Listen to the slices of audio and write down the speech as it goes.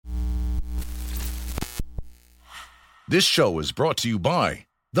This show is brought to you by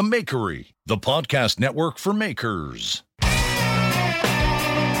The Makery, the podcast network for makers.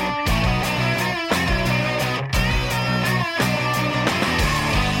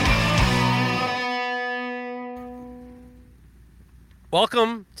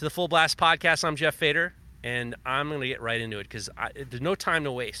 Welcome to the Full Blast Podcast. I'm Jeff Fader, and I'm going to get right into it because there's no time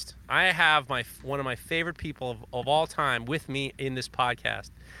to waste. I have one of my favorite people of all time with me in this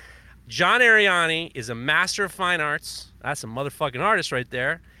podcast. John Ariani is a master of fine arts. That's a motherfucking artist right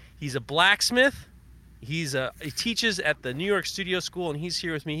there. He's a blacksmith. He teaches at the New York Studio School, and he's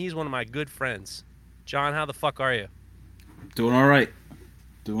here with me. He's one of my good friends. John, how the fuck are you? Doing all right.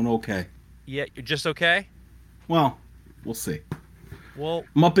 Doing okay. Yeah, you're just okay? Well, we'll see. Well,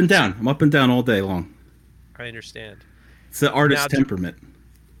 I'm up and down. I'm up and down all day long. I understand. It's the artist's temperament.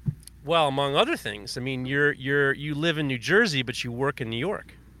 Well, among other things. I mean, you live in New Jersey, but you work in New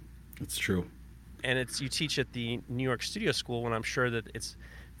York. It's true. And you teach at the New York Studio School, when I'm sure that it's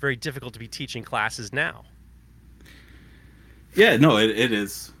very difficult to be teaching classes now. Yeah, no, it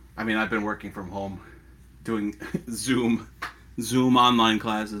is. I mean, I've been working from home, doing Zoom online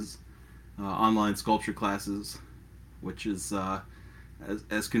classes, online sculpture classes, which is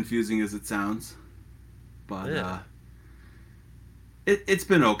as confusing as it sounds. But yeah. It's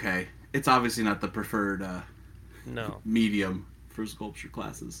been okay. It's obviously not the preferred medium for sculpture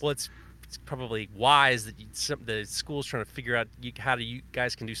classes. Well, it's probably wise that the school's trying to figure out how you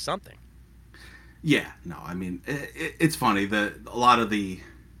guys can do something. Yeah, no, I mean, it's funny that a lot of the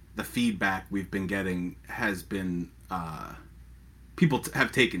feedback we've been getting has been people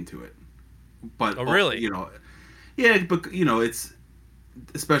have taken to it. But oh, really? Yeah, but it's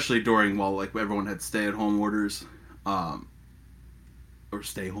especially during like everyone had stay-at-home orders, or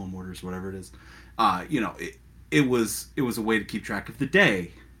stay-home orders, whatever it is. It was a way to keep track of the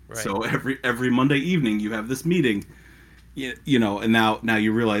day. Right. So every Monday evening you have this meeting, and now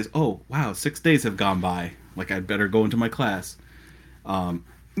you realize, oh wow, 6 days have gone by. Like I'd better go into my class, and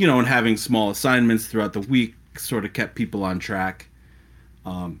having small assignments throughout the week sort of kept people on track.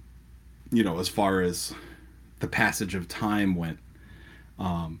 As far as the passage of time went,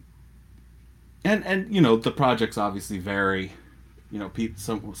 and the projects obviously vary.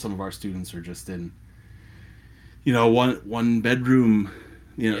 Some of our students are just in one bedroom.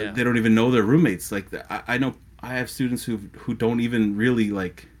 Yeah. They don't even know their roommates. Like I know I have students who don't even really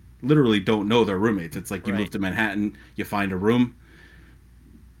literally don't know their roommates. It's like you move to Manhattan, you find a room.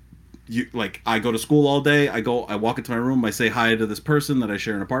 I go to school all day. I walk into my room. I say hi to this person that I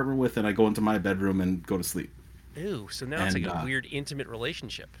share an apartment with, and I go into my bedroom and go to sleep. Ew! So now it's like a weird, intimate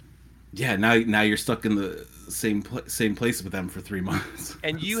relationship. Yeah, now you're stuck in the same place with them for 3 months.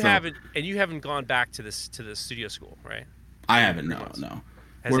 And you haven't gone back to the studio school, right? I haven't. No.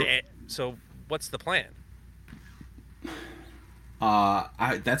 So what's the plan?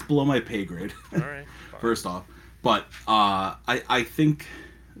 That's below my pay grade. All right. First off, but I think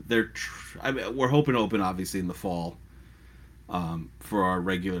we're hoping to open obviously in the fall, for our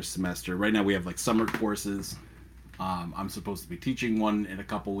regular semester. Right now we have summer courses. I'm supposed to be teaching one in a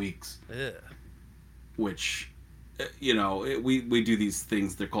couple weeks. Ugh. Which, we do these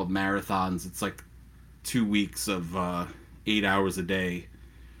things. They're called marathons. It's 2 weeks of 8 hours a day,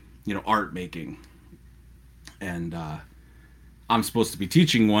 art making. And I'm supposed to be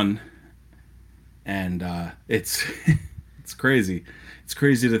teaching one, and it's it's crazy. It's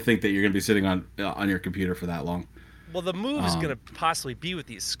crazy to think that you're going to be sitting on your computer for that long. Well, the move is going to possibly be with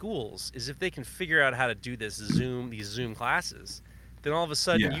these schools is if they can figure out how to do these Zoom classes, then all of a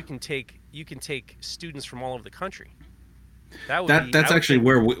sudden you can take students from all over the country. That's actually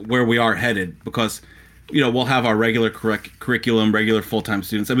where we are headed, because we'll have our regular curriculum, regular full-time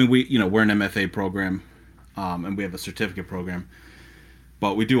students. I mean, we're an MFA program, and we have a certificate program,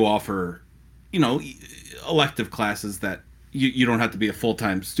 but we do offer elective classes that you don't have to be a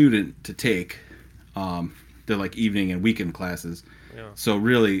full-time student to take. They're evening and weekend classes. Yeah. So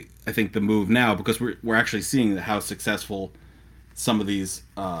really, I think the move now, because we're actually seeing how successful some of these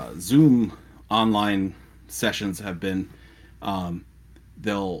Zoom online sessions have been.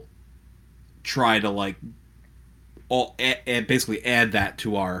 They'll try to basically add that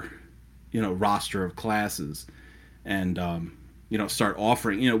to our roster of classes, and start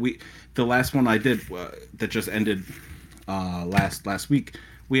offering. The last one I did that just ended last week,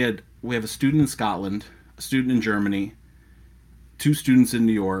 we have a student in Scotland, a student in Germany, 2 students in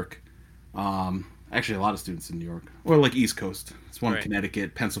New York, actually a lot of students in New York, or East Coast. It's one in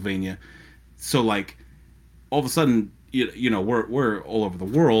Connecticut, Pennsylvania. So all of a sudden, we're all over the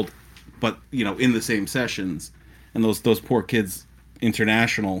world, but in the same sessions, and those poor kids,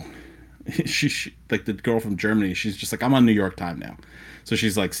 international, she like the girl from Germany. She's just like, I'm on New York time now, so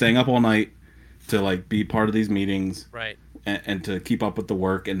she's like staying up all night to like be part of these meetings, Right. and to keep up with the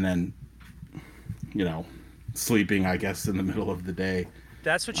work, and then sleeping, I guess, in the middle of the day.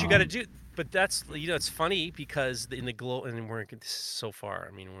 That's what you got to do. But that's, it's funny because in the globe, and we're so far.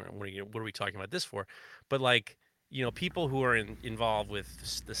 I mean, what are we talking about this for? But like, people who are involved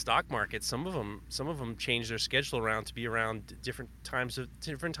with the stock market, some of them change their schedule around to be around different time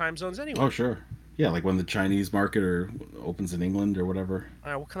zones anyway. Oh, sure. Yeah, like when the Chinese market opens in England or whatever.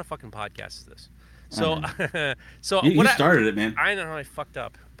 All right, what kind of fucking podcast is this? So, you started it, man. I know I fucked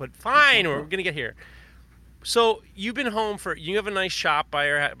up, but fine. We're gonna get here. So you've been home you have a nice shop by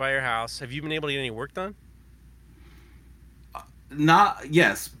your house. Have you been able to get any work done?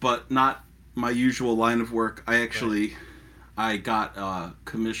 Yes, but not my usual line of work. I got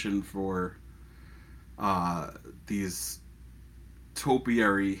commission for these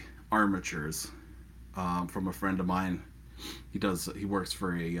topiary armatures from a friend of mine. He works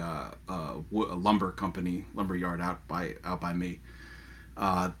for a lumber company, lumber yard out by me,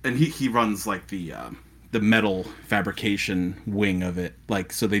 and he runs like the metal fabrication wing of it.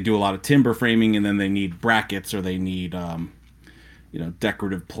 Like, so they do a lot of timber framing, and then they need brackets, or they need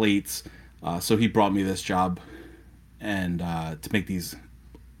decorative plates. So he brought me this job, and to make these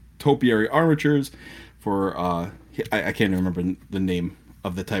topiary armatures for I can't remember the name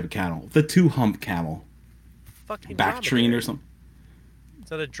of the type of camel, the 2-hump camel, fucking Bactrian or something. Is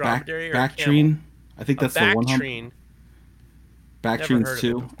that a dromedary or Bactrian? I think that's the 1-hump. Bactrian's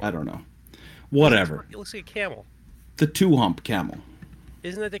 2. I don't know. Whatever. It looks like a camel. The 2-hump camel.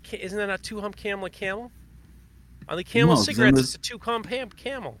 Isn't that a 2-hump camel a camel? On the Camel cigarettes, it's a 2-hump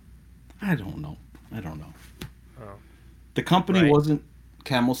camel. I don't know. Oh. The company wasn't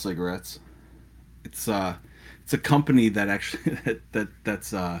Camel Cigarettes. It's a company that actually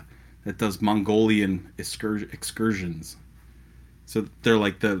that does Mongolian excursions. So they're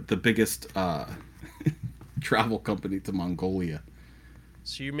like the biggest travel company to Mongolia.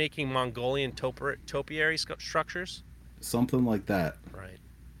 So you're making Mongolian topiary structures? Something like that. Right.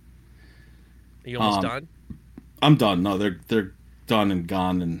 Are you almost done? I'm done. No, they're done and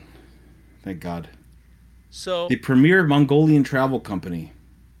gone, and thank God. So the premier Mongolian travel company.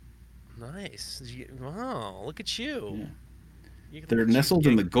 Nice. Wow, look at you. Yeah. They're nestled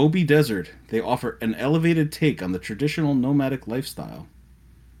in the Gobi Desert. They offer an elevated take on the traditional nomadic lifestyle.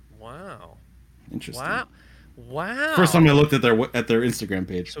 Wow. Interesting. Wow. First time I looked at their Instagram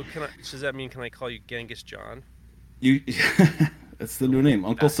page. So does that mean can I call you Genghis John? That's the new name,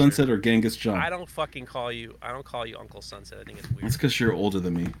 Uncle Sunset or Genghis John. I don't call you Uncle Sunset. I think it's weird. That's because you're older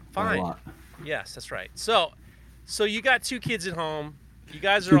than me. Fine. A lot. Yes, that's right. So you got 2 kids at home. You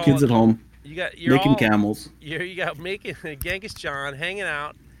guys are 2 kids at home. You're making camels. You got making Genghis John, hanging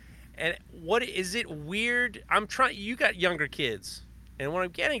out. And what is it weird? You got younger kids, and what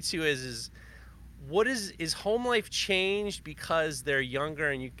I'm getting to is is home life changed because they're younger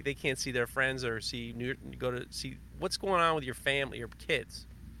and they can't see their friends or go to see what's going on with your family, your kids?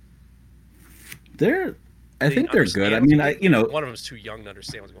 I think they're good. I mean, one of them's too young to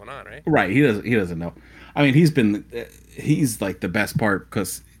understand what's going on, right? Right. He doesn't know. I mean, he's like the best part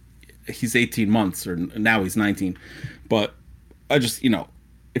because he's 18 months or now he's 19. But I just,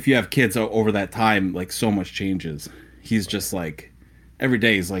 if you have kids over that time, like so much changes. He's just like every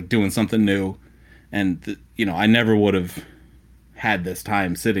day is like doing something new. And, I never would have had this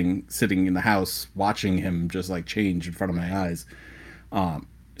time sitting in the house watching him just like change in front of my eyes.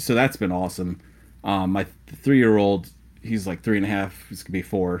 So that's been awesome. My 3-year-old, he's like 3.5. He's gonna be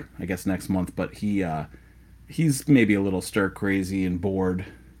 4, I guess, next month. But he's maybe a little stir crazy and bored.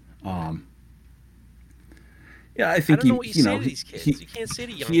 Yeah, I think I don't know what you say to these kids. You can't say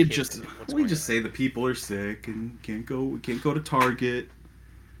to young kids. We just say the people are sick and can't go to Target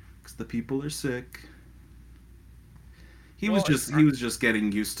because the people are sick. He was just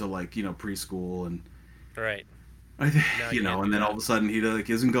getting used to like preschool and right. And then all of a sudden he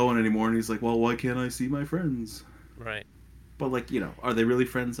like isn't going anymore, and he's like, well, why can't I see my friends? Right. But like are they really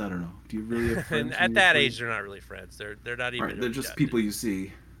friends? I don't know. Do you really have friends? And at that age, they're not really friends. They're not even. Right, they're just people you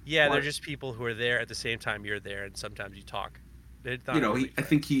see. Yeah, they're just people who are there at the same time you're there, and sometimes you talk. I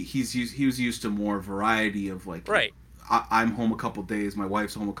think he was used to more variety of like. Right. I'm home a couple days. My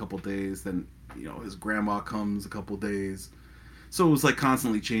wife's home a couple days. Then his grandma comes a couple days. So it was like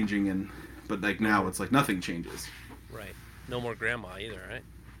constantly changing, but like now it's like nothing changes. Right. No more grandma either, right?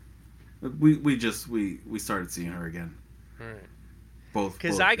 We started seeing her again. All right. Both.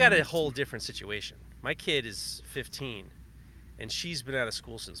 Because I got a whole different situation. My kid is 15, and she's been out of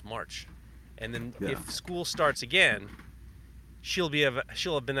school since March. And then if school starts again, she'll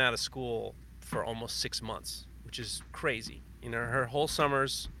have been out of school for almost 6 months, which is crazy. Her whole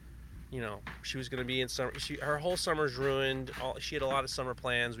summers, she was going to be in summer. Her whole summer's ruined. She had a lot of summer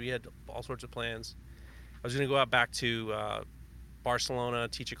plans. We had all sorts of plans. I was going to go out back to Barcelona,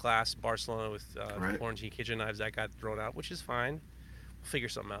 teach a class in Barcelona with Florentine kitchen knives. That got thrown out, which is fine. We'll figure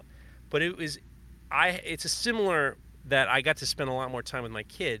something out. But it's a similar that I got to spend a lot more time with my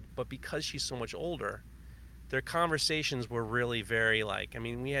kid, but because she's so much older, their conversations were really very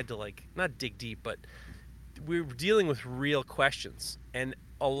we had to not dig deep, but we were dealing with real questions. And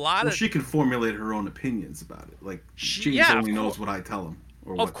a lot of she can formulate her own opinions about it. Like James only knows what I tell him.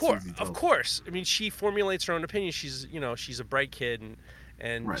 Of course. I mean, she formulates her own opinion. She's a bright kid,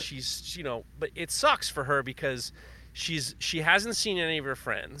 and she's but it sucks for her because she hasn't seen any of her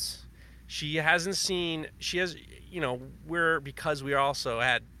friends. Because we also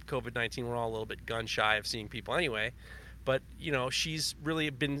had COVID-19, we're all a little bit gun shy of seeing people anyway. But she's really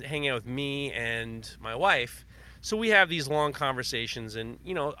been hanging out with me and my wife, so we have these long conversations. And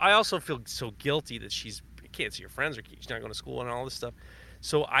I also feel so guilty that she can't see her friends or she's not going to school and all this stuff.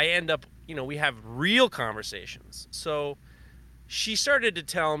 So I end up, we have real conversations. So she started to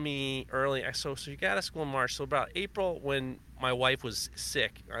tell me early. So you got out of school in March. So about April, when my wife was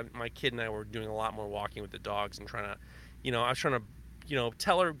sick, my kid and I were doing a lot more walking with the dogs and trying to, I was trying to,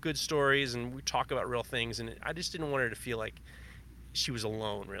 tell her good stories, and we talk about real things. And I just didn't want her to feel like she was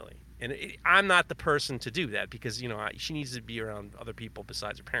alone, really. And I'm not the person to do that because, she needs to be around other people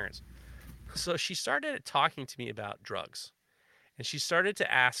besides her parents. So she started talking to me about drugs. And she started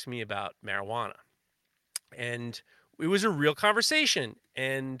to ask me about marijuana. And it was a real conversation.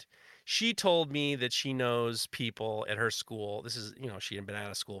 And she told me that she knows people at her school. This is, she had been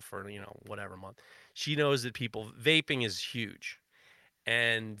out of school for, whatever month. She knows that vaping is huge.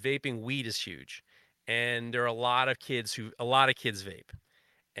 And vaping weed is huge. And there are a lot of kids vape.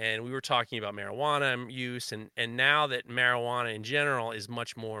 And we were talking about marijuana use. And now that marijuana in general is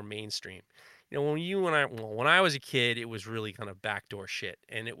much more mainstream. When I was a kid, it was really kind of backdoor shit.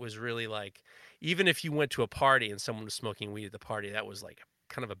 And it was really even if you went to a party and someone was smoking weed at the party, that was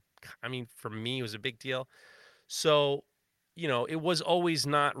for me, it was a big deal. So, it was always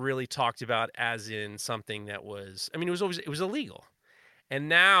not really talked about as in something that was, it was illegal. And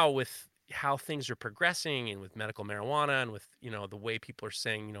now with how things are progressing and with medical marijuana and with, the way people are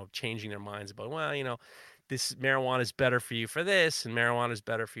saying, changing their minds about, this marijuana is better for you for this and marijuana is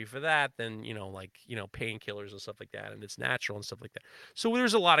better for you for that than, painkillers and stuff like that. And it's natural and stuff like that. So there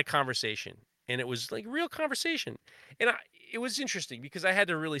was a lot of conversation, and it was real conversation. And it was interesting because I had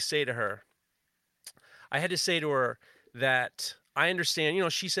to really say to her that I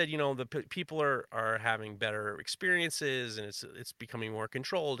understand, she said, the people are having better experiences and it's becoming more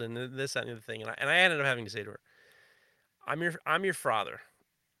controlled and this, that, and the other thing. And I ended up having to say to her, I'm your father.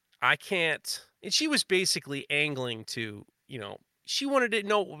 I can't. And she was basically angling to, she wanted to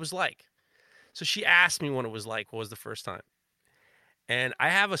know what it was like. So she asked me what it was like, what was the first time. And I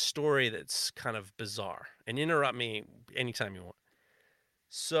have a story that's kind of bizarre, and interrupt me anytime you want.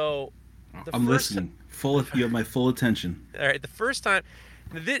 So I'm listening. You have my full attention. All right. The first time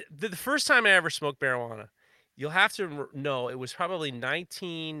I ever smoked marijuana, you'll have to know it was probably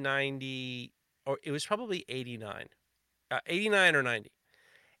 1990, or it was probably 89 or 90.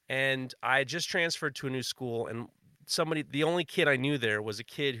 And I had just transferred to a new school, and the only kid I knew there was a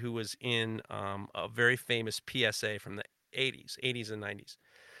kid who was in a very famous PSA from the 80s and 90s.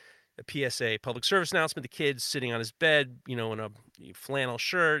 A PSA, public service announcement. The kid's sitting on his bed, in a flannel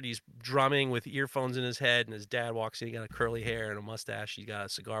shirt. He's drumming with earphones in his head, and his dad walks in. He got a curly hair and a mustache. He's got a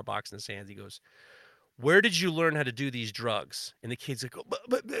cigar box in his hands. He goes, "Where did you learn how to do these drugs?" And the kid's like,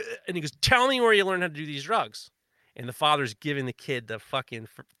 and he goes, "Tell me where you learned how to do these drugs." And the father's giving the kid the fucking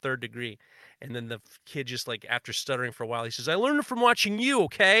third degree. And then the kid just after stuttering for a while, he says, "I learned it from watching you,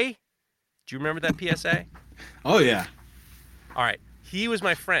 okay?" Do you remember that PSA? Oh, yeah. All right. He was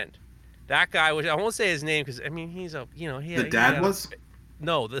my friend. That guy was, I won't say his name because, he's a, The dad was?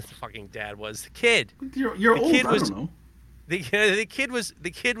 No, the fucking dad was. The kid. You're old, I don't know. The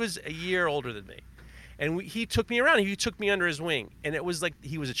kid was a year older than me. And he took me around. He took me under his wing. And it was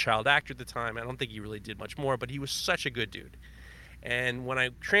he was a child actor at the time. I don't think he really did much more, but he was such a good dude. And when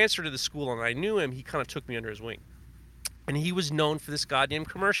I transferred to the school and I knew him, he kind of took me under his wing. And he was known for this goddamn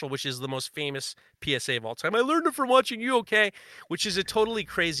commercial, which is the most famous PSA of all time. "I learned it from watching you, okay?" Which is a totally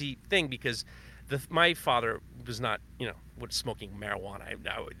crazy thing because my father was not, smoking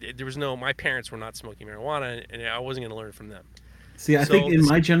marijuana. My parents were not smoking marijuana, and I wasn't going to learn it from them. See, I think in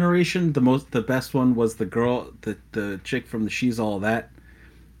my generation, the best one was the girl, the chick from the She's All That.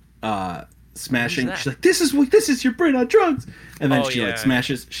 smashing. that? She's like, this is your brain on drugs. And then Oh, she yeah. like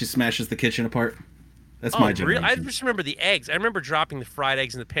smashes the kitchen apart. That's my Really? I generation. just remember the eggs. I remember dropping the fried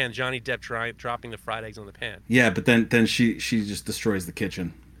eggs in the pan. Johnny Depp dropping the fried eggs on the pan. Yeah, but then she just destroys the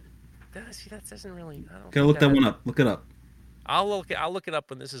kitchen. See, that doesn't really. I don't Gotta think look that one up. Look it up. I'll look it up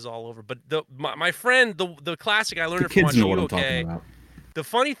when this is all over. But my friend, the classic, I learned The it from kids know watching what you. I'm talking Okay. about. The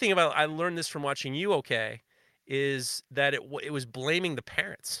funny thing about I learned this from watching you. Okay, is that it was blaming the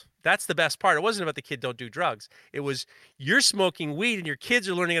parents. That's the best part. It wasn't about the kid don't do drugs. It was you're smoking weed and your kids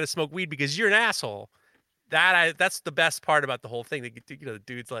are learning how to smoke weed because you're an asshole. That's the best part about the whole thing. The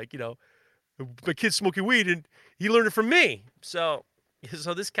dude's like, my kid's smoking weed and he learned it from me. So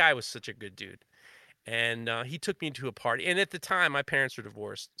this guy was such a good dude. And he took me to a party. And at the time, my parents were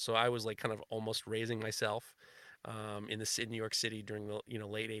divorced, so I was like kind of almost raising myself in New York City during the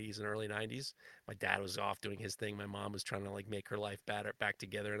late '80s and early '90s. My dad was off doing his thing. My mom was trying to like make her life back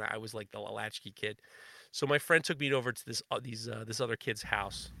together, and I was like the latchkey kid. So my friend took me over to this other kid's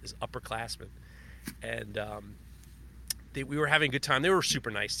house, this upperclassman, and we were having a good time. They were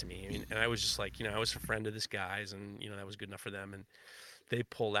super nice to me. I mean, and I was just like, I was a friend of this guy's, and that was good enough for them. And they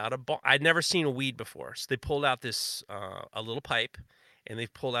pulled out I'd never seen a weed before. So they pulled out this, a little pipe, and they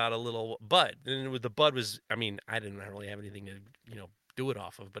pulled out a little bud. And the bud was, I mean, I didn't really have anything to, do it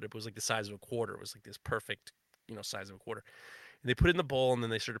off of, but it was like the size of a quarter. It was like this perfect, size of a quarter. And they put it in the bowl, and then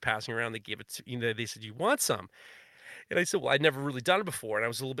they started passing around. They gave it to, they said, you want some? And I said, well, I'd never really done it before, and I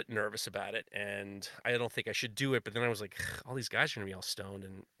was a little bit nervous about it, and I don't think I should do it. But then I was like, all these guys are going to be all stoned,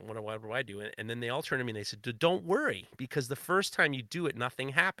 and what do I do? And then they all turned to me, and they said, don't worry, because the first time you do it, nothing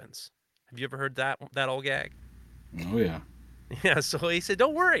happens. Have you ever heard that old gag? Oh, yeah. Yeah, so he said,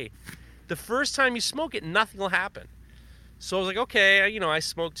 don't worry. The first time you smoke it, nothing will happen. So I was like, okay, I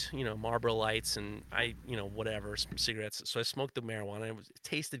smoked, Marlboro Lights and whatever, some cigarettes. So I smoked the marijuana, and it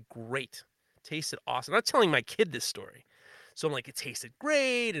tasted great. Tasted awesome. I'm not telling my kid this story. So I'm like, it tasted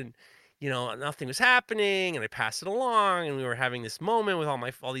great, and nothing was happening, and I passed it along, and we were having this moment with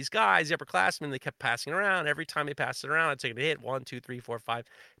all these guys, the upperclassmen. They kept passing around. Every time they passed it around, I'd take a hit, 1, 2, 3, 4, 5,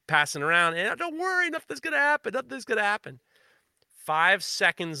 passing around, and don't worry, nothing's gonna happen. Nothing's gonna happen. 5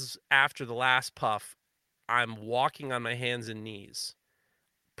 seconds after the last puff, I'm walking on my hands and knees,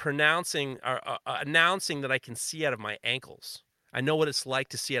 announcing that I can see out of my ankles. I know what it's like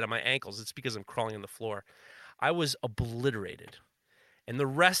to see out of my ankles. It's because I'm crawling on the floor. I was obliterated. And the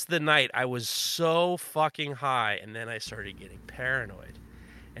rest of the night, I was so fucking high. And then I started getting paranoid.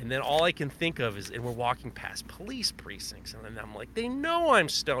 And then all I can think of is, and we're walking past police precincts. And then I'm like, they know I'm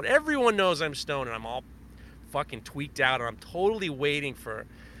stoned. Everyone knows I'm stoned. And I'm all fucking tweaked out. And I'm totally waiting for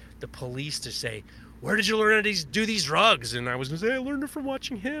the police to say, where did you learn to do these drugs? And I was going to say, I learned it from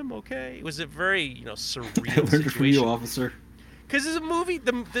watching him. Okay. It was a very, surreal I learned situation. it from you, officer. Because there's a movie,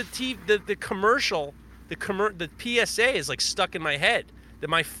 the commercial, the PSA is like stuck in my head. That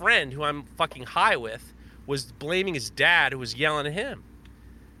my friend, who I'm fucking high with, was blaming his dad, who was yelling at him.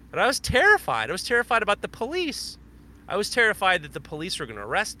 But I was terrified. I was terrified about the police. I was terrified that the police were going to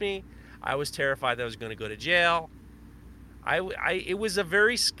arrest me. I was terrified that I was going to go to jail. It was a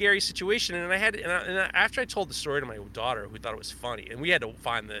very scary situation, and after I told the story to my daughter, who thought it was funny, and we had to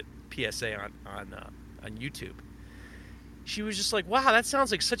find the PSA on YouTube. She was just like, wow, that sounds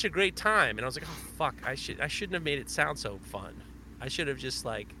like such a great time. And I was like, oh, fuck, I shouldn't have made it sound so fun. I should have just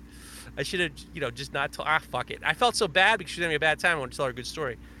just not told, fuck it. I felt so bad because she was having a bad time. I wanted to tell her a good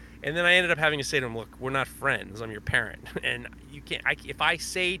story. And then I ended up having to say to him, look, we're not friends. I'm your parent. And you can't, if I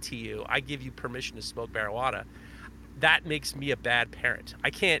say to you, I give you permission to smoke marijuana, that makes me a bad parent. I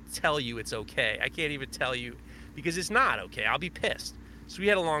can't tell you it's okay. I can't even tell you because it's not okay. I'll be pissed. So we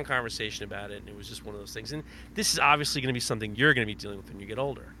had a long conversation about it, and it was just one of those things. And this is obviously going to be something you're going to be dealing with when you get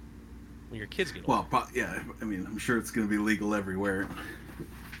older, when your kids get older. Well, yeah. I mean, I'm sure it's going to be legal everywhere.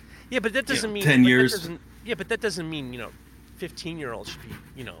 Yeah, but that doesn't mean 10 years. But that doesn't mean 15-year-olds should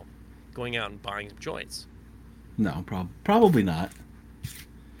be going out and buying joints. No, probably not.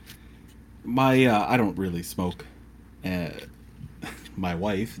 I don't really smoke. My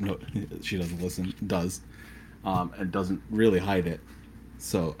wife, no, she doesn't listen, does, and doesn't really hide it.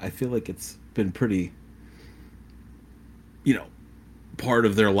 So I feel like it's been pretty, part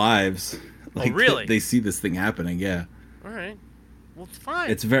of their lives. Like, oh, really? They see this thing happening. Yeah. All right. Well, it's fine.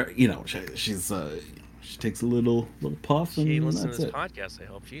 It's very, she takes a little puff and she listens that's to this it. podcast. I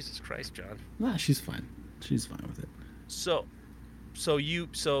hope. Jesus Christ, John. Nah, she's fine. She's fine with it. So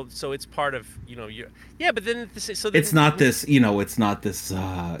it's part of but then it's not this it's not this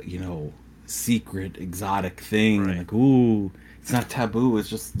secret exotic thing. Right. Like, ooh, it's not taboo. It's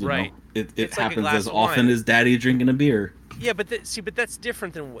just right. it It's like a happens glass as of often wine. as daddy drinking a beer. Yeah, but but that's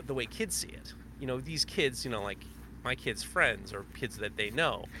different than the way kids see it. These kids, like my kids' friends or kids that they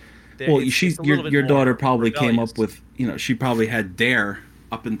know, Well, it's a little bit your daughter more probably came rebellious. up with, she probably had Dare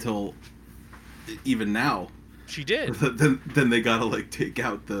up until even now. She did. Then they gotta like take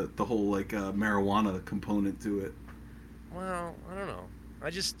out the whole like marijuana component to it. Well, I don't know.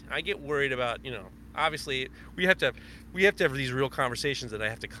 I get worried about, obviously we have these real conversations that I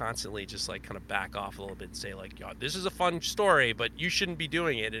have to constantly just like kind of back off a little bit and say like, "Yo, this is a fun story, but you shouldn't be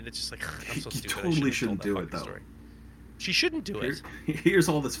doing it." And it's just like, I'm so You stupid. totally I shouldn't have do told it that though. fucking story. She shouldn't do it. Here's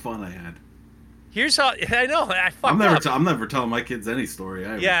all this fun I had. Here's how I know I fucked I'm up. never telling my kids any story.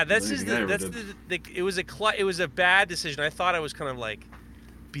 Yeah, it was a bad decision. I thought I was kind of like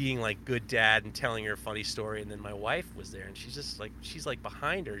being like good dad and telling her a funny story, and then my wife was there, and she's like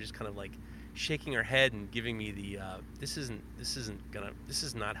behind her, just kind of like shaking her head and giving me the this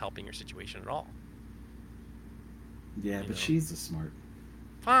is not helping your situation at all. Yeah, but she's a smart.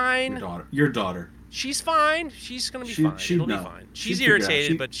 Fine. Your daughter. She's fine. She's gonna be fine. It'll be fine. She's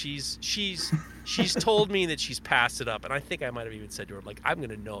irritated, but she's told me that she's passed it up, and I think I might have even said to her, like, I'm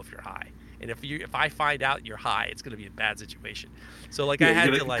gonna know if you're high, and if I find out you're high, it's gonna be a bad situation. So like I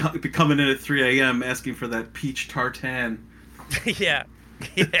had to like be coming in at 3 a.m. asking for that peach tartan. yeah.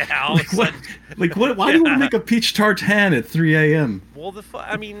 All of a sudden, What? Why do you want to make a peach tartan at 3 a.m.? Well,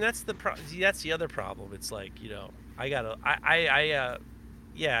 I mean that's the other problem. It's like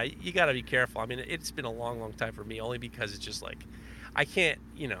yeah, you gotta be careful. I mean, it's been a long time for me, only because it's just like I can't,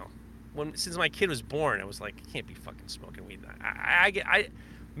 since my kid was born, I was like, I can't be fucking smoking weed.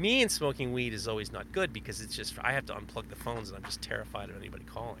 Me and smoking weed is always not good because it's just I have to unplug the phones and I'm just terrified of anybody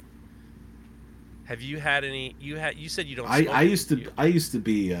calling. Have you had any? You said you don't. I used to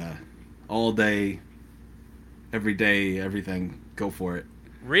be all day, every day, everything. Go for it.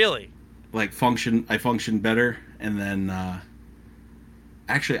 Really? Like I functioned better, and then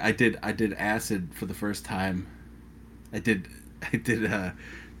actually I did acid for the first time. I did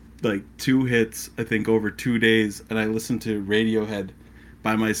like 2 hits, I think, over 2 days, and I listened to Radiohead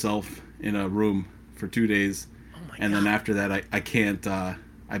by myself in a room for 2 days. Oh my and God. then after that I can't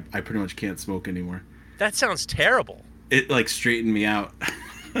I pretty much can't smoke anymore. That sounds terrible. It like straightened me out.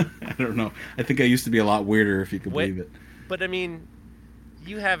 I don't know. I think I used to be a lot weirder, if you could believe it. But I mean,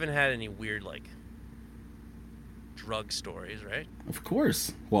 you haven't had any weird like drug stories, right? Of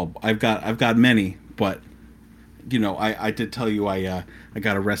course. Well, I've got many, but I did tell you I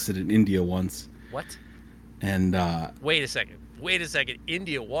got arrested in India once. What? And Wait a second.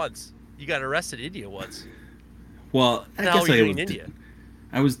 India once. You got arrested in India once. well, I What the hell guess were you I doing was in India?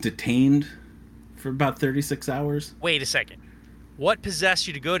 I was detained for about 36 hours. Wait a second. What possessed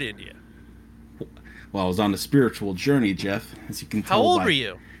you to go to India? Well, I was on a spiritual journey, Jeff, as you can tell. How old by were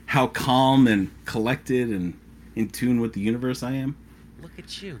you? How calm and collected and in tune with the universe I am. Look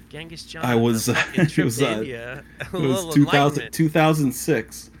at you, Genghis John. I was on a fucking trip it was, to India. A it little was 2000, enlightenment.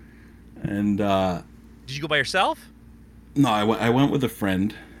 2006, and Did you go by yourself? no, I went with a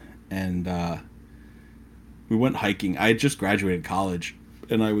friend, and we went hiking. I had just graduated college,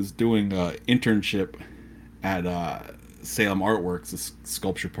 and I was doing an internship at Salem Artworks, a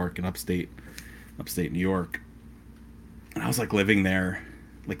sculpture park in upstate New York. And I was like living there,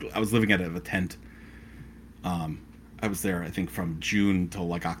 like I was living out of a tent. I was there, I think, from June till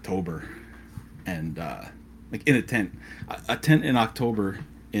like October, and like in a tent. A tent in October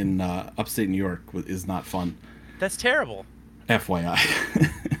in upstate New York is not fun. That's terrible. FYI.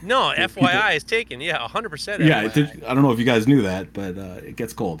 No, FYI is taken. Yeah, 100%. Yeah, FYI. I don't know if you guys knew that, but it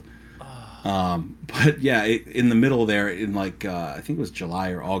gets cold. But yeah, in the middle there, in like I think it was July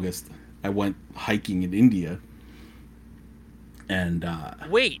or August, I went hiking in India. And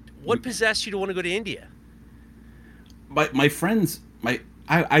Wait, what possessed you to want to go to India? my friends,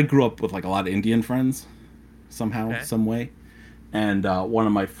 I grew up with like a lot of Indian friends, somehow, Okay. some way, and one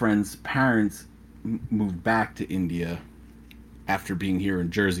of my friends' parents moved back to India after being here in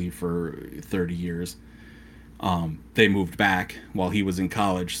Jersey for 30 years. They moved back while he was in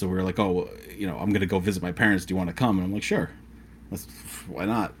college, so we were like, oh, I'm gonna go visit my parents. Do you want to come? And I'm like, sure. Why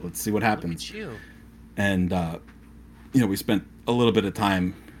not? Let's see what happens. Look at you. And we spent a little bit of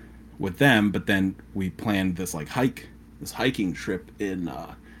time with them, but then we planned this hiking trip in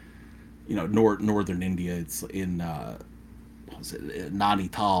northern India. It's in what was it,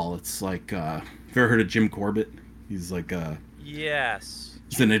 Nainital. It's like have you ever heard of Jim Corbett? He's like Yes.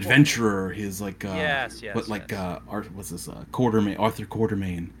 he's an adventurer. He's like Yes. what's this Quartermain, Arthur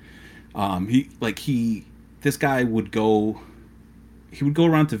Quartermain. This guy would go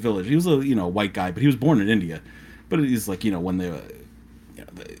around to village. He was a white guy, but he was born in India. But he's like when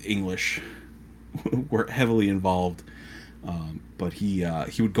the English were heavily involved, but he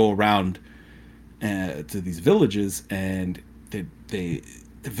would go around to these villages, and the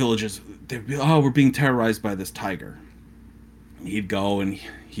villages, they'd be, oh, we're being terrorized by this tiger. He'd go and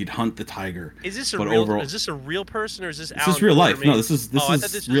he'd hunt the tiger. Is this a real person, or is this? This is real life. No, this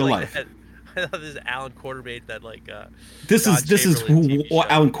is real life. I thought this is Alan Quartermain that like. This is who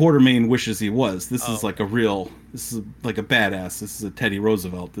Alan Quartermain wishes he was. This is like a real. This is like a badass. This is a Teddy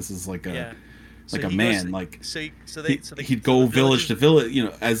Roosevelt. This is like a. Yeah. Like a man, he'd go village to village,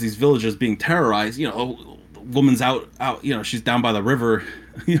 as these villages being terrorized, woman's out, she's down by the river,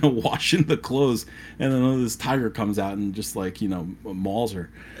 washing the clothes, and then this tiger comes out and just like, mauls her.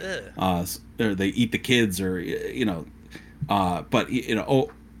 Or they eat the kids, or, but,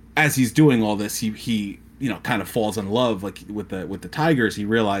 as he's doing all this, he kind of falls in love, like with the tigers. He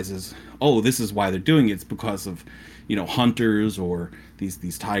realizes, oh, this is why they're doing it. It's because of, hunters, or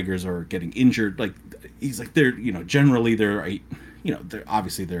these tigers are getting injured. Like, he's like, they're, generally they're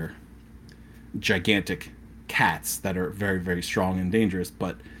obviously they're gigantic cats that are very, very strong and dangerous,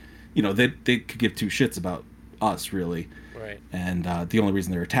 but they could give two shits about us, really. Right. And the only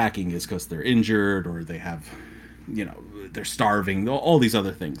reason they're attacking is because they're injured, or they have, they're starving, all these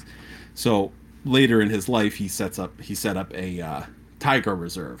other things. So later in his life, he set up a tiger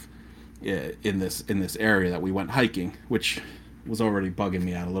reserve in this area that we went hiking, which was already bugging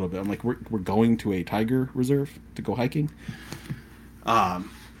me out a little bit. I'm like, we're going to a tiger reserve to go hiking,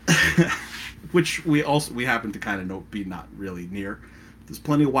 which we happen to kind of be not really near. There's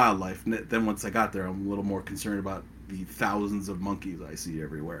plenty of wildlife. And then once I got there, I'm a little more concerned about the thousands of monkeys I see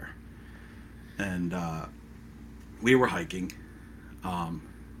everywhere. And we were hiking.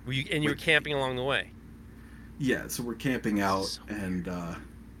 You were camping along the way? Yeah, so we're camping out, and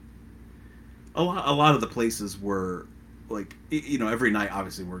a lot of the places were like, every night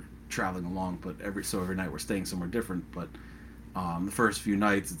obviously we're traveling along, but every night we're staying somewhere different. But the first few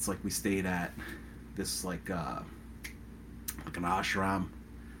nights, it's like we stayed at this like an ashram,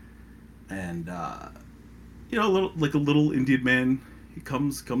 and a little Indian man. He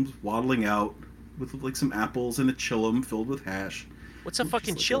comes waddling out with like some apples and a chillum filled with hash. What's a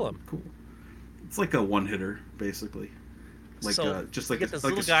fucking chillum? Cool. It's like a one hitter, basically. Like just like this like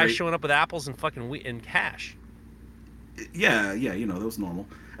little a guy straight... showing up with apples and fucking wheat and cash. Yeah, that was normal.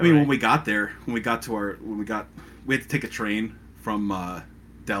 I mean, when we got there, we had to take a train from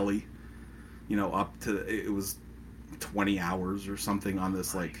Delhi, up to, it was 20 hours or something on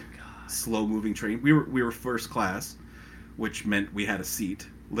this slow moving train. We were first class, which meant we had a seat.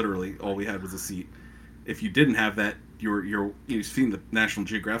 Literally, all we had was a seat. If you didn't have that, you've seen the National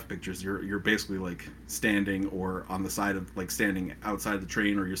Geographic pictures. You're basically like standing, or on the side of, like, standing outside the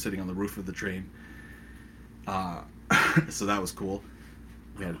train, or you're sitting on the roof of the train. So that was cool.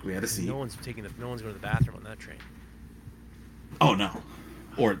 We had a seat. No one's going to the bathroom on that train. Oh no,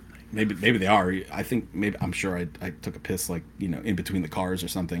 or maybe they are. I'm sure I took a piss, like, in between the cars or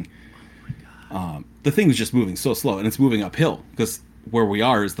something. Oh my God. The thing was just moving so slow, and it's moving uphill, because where we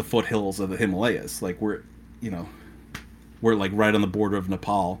are is the foothills of the Himalayas. Like, we're like right on the border of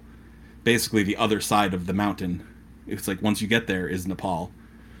Nepal. Basically, the other side of the mountain. It's like, once you get there is Nepal.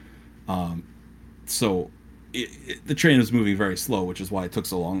 So the train was moving very slow, which is why it took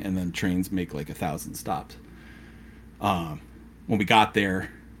so long. And then trains make like 1,000 stops. When we got there,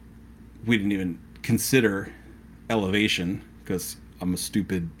 we didn't even consider elevation, because I'm a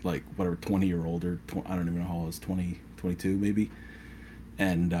stupid, like, whatever, 20-year-old, or I don't even know how old I was, 20, 22 maybe.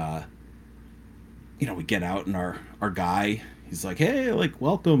 And we get out, and our guy, he's like, hey, like,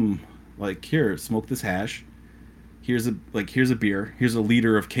 welcome, like, here, smoke this hash, here's a beer, here's a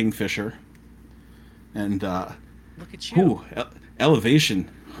liter of Kingfisher. And look at you. Elevation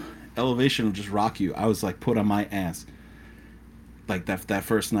will just rock you. I was like put on my ass, like that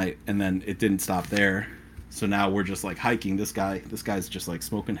first night, and then it didn't stop there. So now we're just like hiking. This guy's just like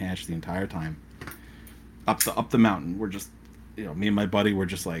smoking hash the entire time up the mountain. We're just, me and my buddy were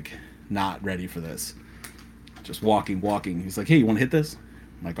just like not ready for this. Just walking. He's like, hey, you want to hit this?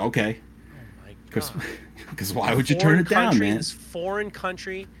 I'm like, okay. Oh my God. Because why would you turn it down, man? This foreign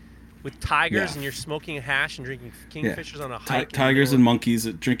country with tigers, and you're smoking a hash and drinking Kingfishers on a hike. Tigers and monkeys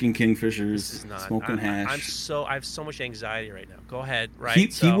drinking Kingfishers, smoking hash. I have so much anxiety right now. Go ahead, right?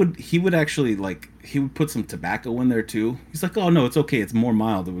 He would actually, like, he would put some tobacco in there too. He's like, oh no, it's okay, it's more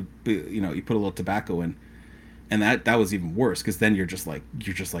mild. It would be, you put a little tobacco in, and that was even worse, because then you're just like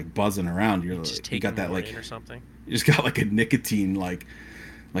buzzing around. You got that, like, or something. You just got like a nicotine, like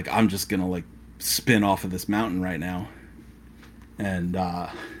I'm just gonna like spin off of this mountain right now, and.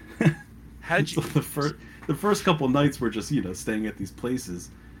 How did you? So the first couple nights we're just staying at these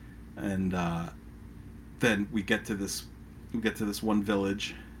places, and then we get to this one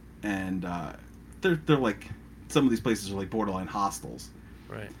village, and they're like, some of these places are like borderline hostels.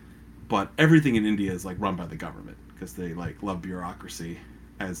 Right. But everything in India is like run by the government because they like love bureaucracy,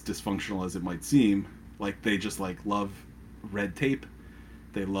 as dysfunctional as it might seem. Like they just like love red tape.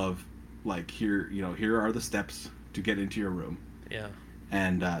 They love like here are the steps to get into your room. Yeah.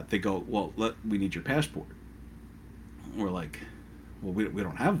 And they go, well, we need your passport. We're like, well, we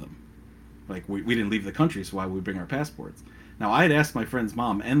don't have them. Like we didn't leave the country, so why would we bring our passports? Now I had asked my friend's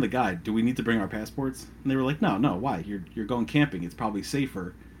mom and the guide, do we need to bring our passports? And they were like, no, why? You're going camping. It's probably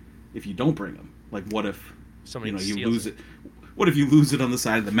safer if you don't bring them. Like what if Somebody you lose it? What if you lose it on the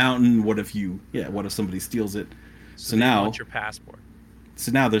side of the mountain? What if somebody steals it? So they now want your passport.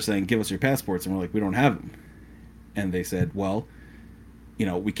 So now they're saying, give us your passports, and we're like, we don't have them. And they said, well,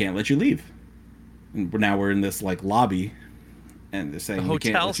 we can't let you leave. And we're in this like lobby, and they're saying The we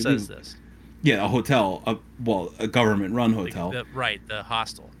can't hotel let you says leave. this. Yeah, a hotel, a government-run hotel. The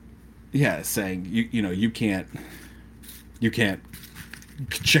hostel. Yeah, saying you can't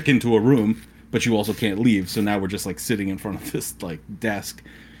check into a room, but you also can't leave. So now we're just like sitting in front of this like desk,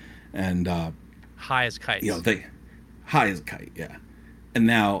 and high as kites. they high as a kite, yeah. And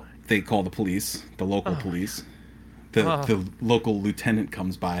now they call the police, the local police. The local lieutenant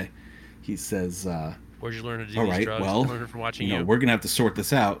comes by. He says, "Where'd you learn to do all these right, drugs? well, I learned it from watching you." we're gonna have to sort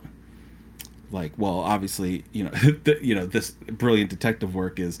this out. Like, well, obviously, this brilliant detective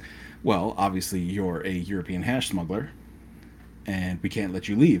work is, well, obviously you're a European hash smuggler, and we can't let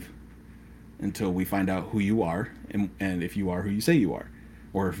you leave until we find out who you are, and if you are who you say you are,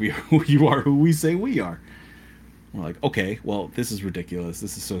 or if you are who we say we are. We're like, okay, well, this is ridiculous.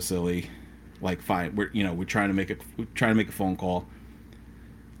 This is so silly. Like, fine, we're trying to make a phone call.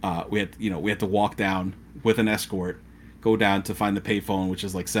 We had to walk down with an escort, go down to find the payphone, which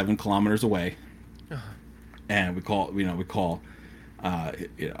is like 7 kilometers away, and we call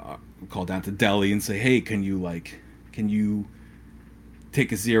down to Delhi and say, hey, can you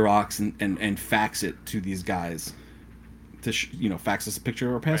take a Xerox and fax it to these guys to fax us a picture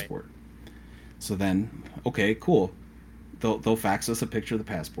of our passport. Right. So then, okay, cool. They'll fax us a picture of the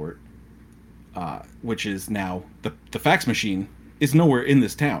passport, which is now the fax machine is nowhere in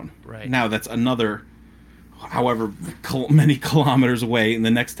this town. Right. Now that's another, however many kilometers away in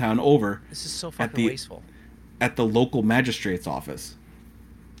the next town over. This is so fucking wasteful. At the local magistrate's office.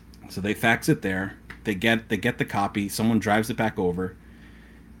 So they fax it there. They get the copy. Someone drives it back over,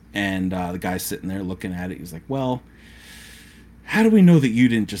 and the guy's sitting there looking at it. He's like, well, how do we know that you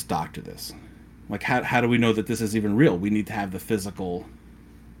didn't just doctor this? Like, how do we know that this is even real? We need to have the physical,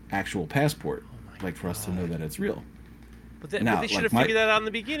 actual passport, for us to know that it's real. But they should have figured that out in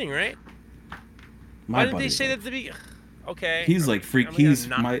the beginning, right? Why did they say that at the beginning? Okay. He's like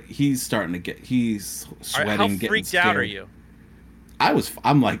he's starting to get. He's sweating. How getting freaked scared. out are you?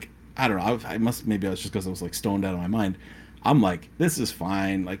 I'm like, I don't know. Maybe I was just because I was like stoned out of my mind. I'm like, this is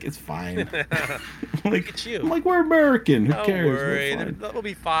fine. Like, it's fine. Look at you. I'm like, we're American. Who Don't cares? worry. That'll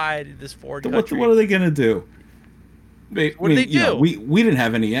be fine. This foreign country. What are they gonna do? What do they do? We didn't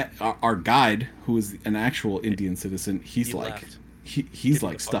have any. Our guide, who is an actual Indian citizen, he's like, he's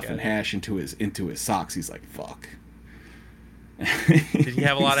like stuffing hash into his socks. He's like, fuck. Did he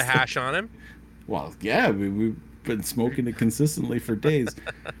have a lot of hash on him? Well, yeah, we've been smoking it consistently for days.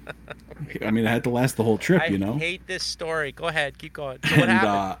 I mean, I had to last the whole trip, I hate this story. Go ahead, keep going. So what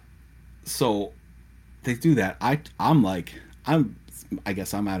happened? So they do that. I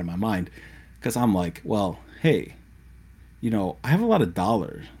guess I'm out of my mind, because I'm like, well, hey, I have a lot of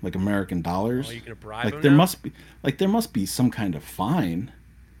dollars, like American dollars. Oh, you gonna bribe like them there must be some kind of fine.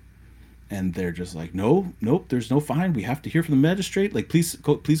 And they're just like, nope, there's no fine. We have to hear from the magistrate. Like, please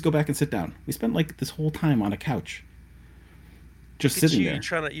go back and sit down. We spent like this whole time on a couch, just sitting there. You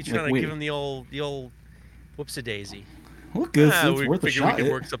trying to give him the old whoopsie-daisy. Look, it's worth a shot. We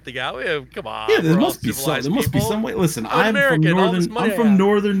can work something out. Yeah, come on. Yeah, there must be some way. Listen, I'm from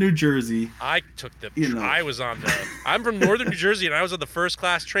northern New Jersey. I'm from northern New Jersey, and I was on the first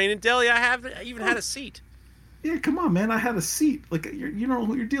class train in Delhi. I even had a seat. Yeah, come on, man. I had a seat. Like, you know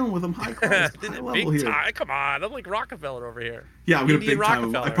who you're dealing with. I'm high class, high level big here. Time. Come on, I'm like Rockefeller over here. Yeah, I'm gonna big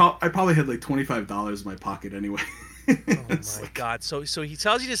time. I probably had like $25 in my pocket anyway. Oh my god! So he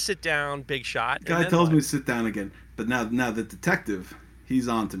tells you to sit down, big shot. Guy tells me to sit down again, but now the detective, he's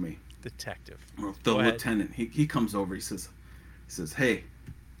on to me. Detective. The lieutenant. He comes over. He says, hey,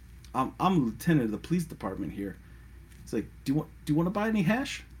 I'm a lieutenant of the police department here. He's like, do you want to buy any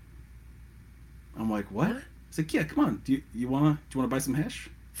hash? I'm like, what? He's like, yeah, come on. Do you wanna buy some hash?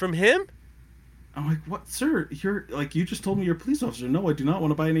 From him? I'm like, what, sir? You're like, you just told me you're a police officer. No, I do not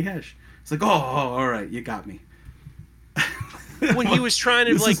want to buy any hash. It's like, oh, all right, you got me. When he was trying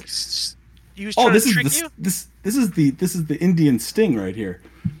to he was oh, trying this to is trick the, you. this is the Indian sting right here.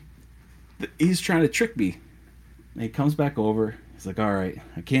 He's trying to trick me. And he comes back over. He's like, all right,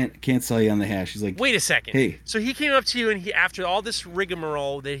 I can't sell you on the hash. He's like, Wait a second. Hey. So he came up to you, and he, after all this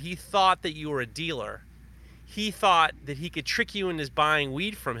rigmarole, that he thought that you were a dealer. He thought that he could trick you into buying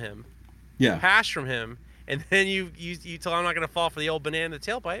weed from him, yeah, hash from him, and then you tell him I'm not going to fall for the old banana in the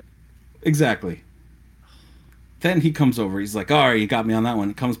tailpipe. exactly. Then he comes over. He's like, all right, you got me on that one.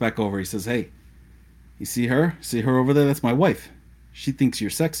 He comes back over. He says, hey, you see her? See her over there? That's my wife. She thinks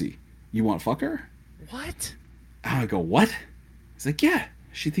you're sexy. You want to fuck her? What? I go, what? He's like, yeah.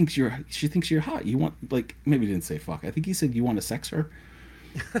 She thinks you're hot. You want, like, maybe he didn't say fuck. I think he said you want to sex her.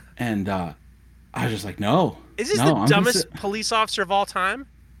 And I was just like, no. Is this no, the dumbest police officer of all time?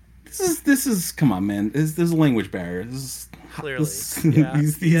 This is come on, man. There's a language barrier. This is Clearly. yeah.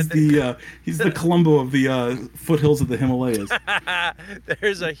 he's the Columbo of the foothills of the Himalayas.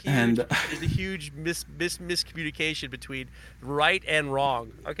 There's a huge miscommunication between right and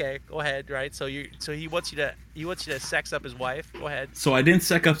wrong. Okay, go ahead. Right, so he wants you to sex up his wife. Go ahead. So I didn't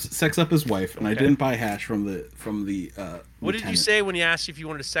sex up his wife, and I didn't buy hash from the. What did you say when he asked you if you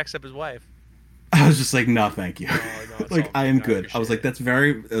wanted to sex up his wife? I was just like, no, thank you. No, like, I am good. I was like, that's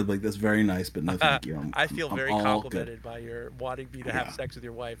very nice, but no, thank you. I feel I'm very all complimented good. by your wanting me to have sex with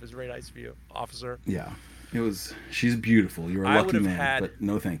your wife. It's very nice of you, officer. Yeah, it was. She's beautiful. You're a lucky man, but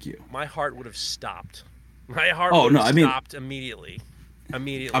no, thank you. My heart would have stopped. My heart would have stopped immediately.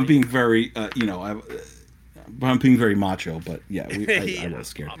 Immediately. I'm being very, I'm being very macho, but yeah, I was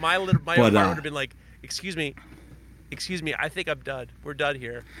scared. My heart would have been like, excuse me, I think I'm done. We're done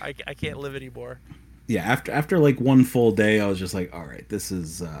here. I can't live anymore. Yeah, after like one full day, I was just like, all right, this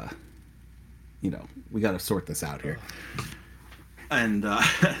is, we got to sort this out here. And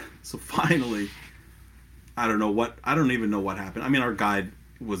so finally, I don't even know what happened. I mean, our guide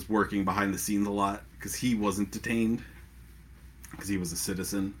was working behind the scenes a lot because he wasn't detained because he was a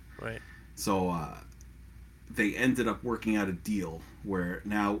citizen. Right. So they ended up working out a deal where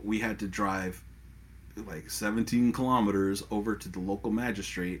now we had to drive like 17 kilometers over to the local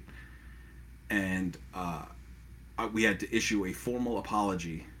magistrate, and we had to issue a formal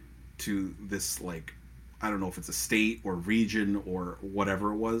apology to this, like, I don't know if it's a state or region or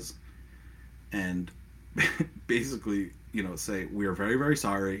whatever it was, and basically, say, we are very, very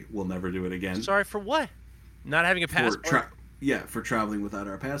sorry, we'll never do it again. Sorry for what? Not having a passport? For traveling without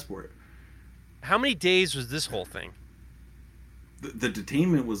our passport. How many days was this whole thing? The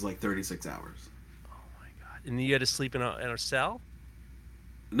detainment was like 36 hours. And you had to sleep in a cell?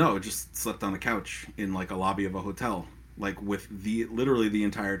 No, just slept on a couch in like a lobby of a hotel, like with literally the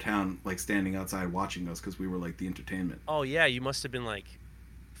entire town like standing outside watching us because we were like the entertainment. Oh yeah, you must have been like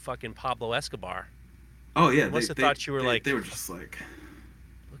fucking Pablo Escobar. Oh yeah, they must have thought you were like. They were just like.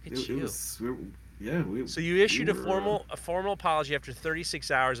 Look at you. So you issued a formal apology after 36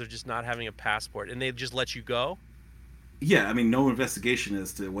 hours of just not having a passport, and they just let you go? Yeah, I mean, no investigation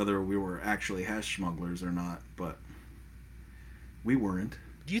as to whether we were actually hash smugglers or not, but we weren't.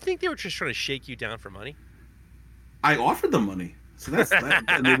 Do you think they were just trying to shake you down for money? I offered them money, so that's that,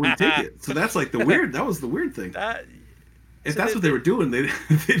 and they wouldn't take it. So that's like that was the weird thing. If that's what they were doing, they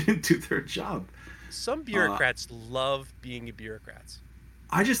didn't do their job. Some bureaucrats love being bureaucrats.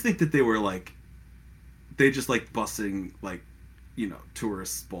 I just think that they just like busting, like,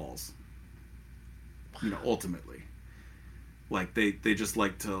 tourists' balls. Ultimately. Like, they just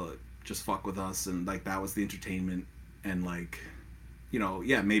like to just fuck with us, and like that was the entertainment, and like,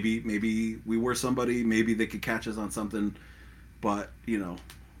 yeah, maybe we were somebody, maybe they could catch us on something, but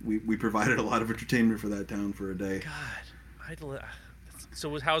we provided a lot of entertainment for that town for a day. God,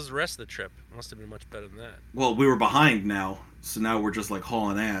 so how's the rest of the trip? It must have been much better than that. Well, we were behind now, so now we're just like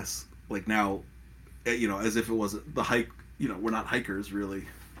hauling ass. Like now, as if it wasn't the hike. We're not hikers really,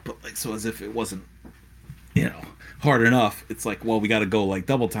 but like so as if it wasn't. Hard enough. It's like, well, we got to go like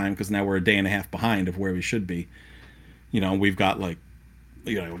double time because now we're a day and a half behind of where we should be. We've got like,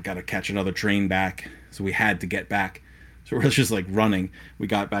 we got to catch another train back. So we had to get back. So we're just like running. We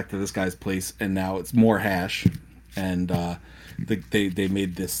got back to this guy's place, and now it's more hash. And they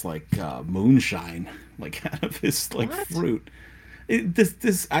made this like moonshine like out of this like fruit.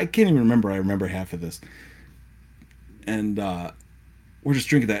 This I can't even remember. I remember half of this. And we're just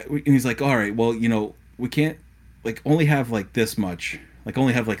drinking that. And he's like, all right, well, we can't like only have like this much, like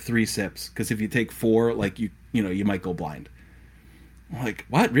only have like 3 sips, because if you take 4, like you might go blind. I'm like,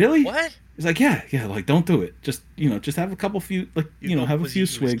 what, really? What? He's like, yeah, like don't do it. Just just have a couple few, like have a few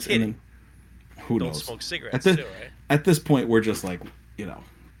swigs, and then who don't knows? smoke cigarettes too, right? At this point, we're just like,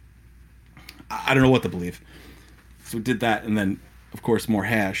 I don't know what to believe. So we did that, and then, of course, more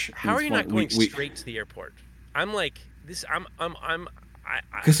hash. How are you not going straight to the airport? I'm like this.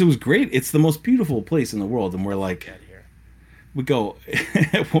 Because it was great. It's the most beautiful place in the world, and we're like, we go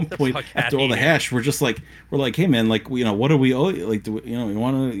at one point after all the hash. We're just like, hey man, like what do we owe you? Like, do we, you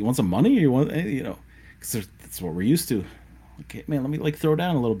want some money, or you want because that's what we're used to. Okay, man, let me like throw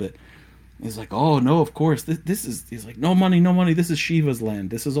down a little bit. He's like, oh no, of course. This is. He's like, no money. This is Shiva's land.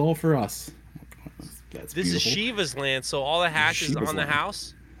 This is all for us. That's this beautiful. Is Shiva's land, so all the hash is on the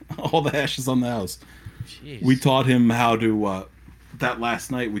house. All the hash is on the house. Jeez. We taught him how to. That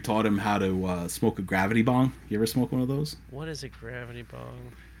last night, we taught him how to smoke a gravity bong. You ever smoke one of those? What is a gravity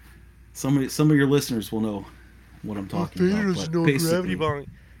bong? Some of your listeners will know what I'm talking about. But no gravity bong.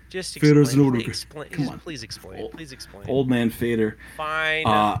 Just explain. Come on. Please explain. Please explain. Old man Fader. Fine.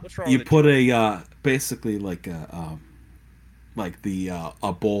 What's wrong you with put a basically like a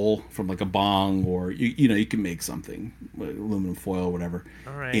bowl from like a bong, or you can make something, aluminum foil or whatever.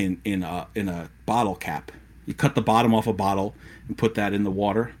 All right. In a bottle cap. You cut the bottom off a bottle and put that in the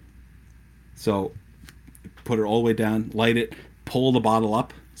water. So put it all the way down, light it, pull the bottle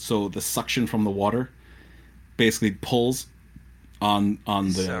up so the suction from the water basically pulls on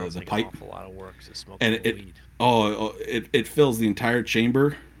the like pipe. An awful lot of work to smoke and weed. It fills the entire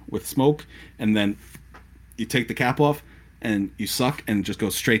chamber with smoke, and then you take the cap off and you suck, and it just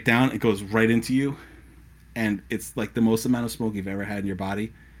goes straight down. It goes right into you, and it's like the most amount of smoke you've ever had in your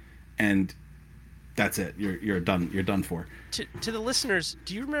body, and that's it. You're done. You're done for. To the listeners,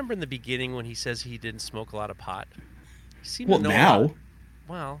 do you remember in the beginning when he says he didn't smoke a lot of pot? Now.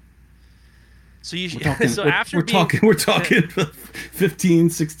 Well, so you. We're talking 15,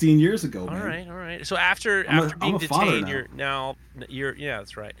 16 years ago. All man. right. So after being detained, yeah,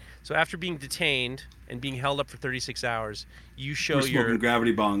 that's right. So after being detained and being held up for 36 hours, you show We're smoking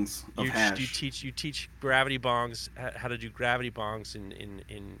gravity bongs of hash. You teach gravity bongs how to do gravity bongs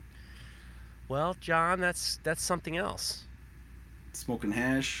in. Well, John, that's something else. Smoking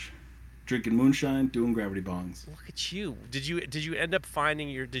hash, drinking moonshine, doing gravity bongs. Look at you. Did you end up finding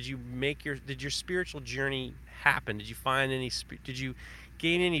did your spiritual journey happen? Did you find any did you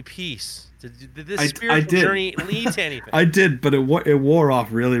gain any peace? Did this spiritual journey lead to anything? I did, but it wore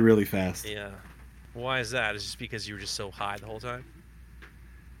off really, really fast. Yeah. Why is that? Is it just because you were just so high the whole time?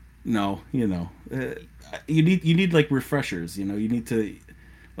 No, you need like refreshers, you need to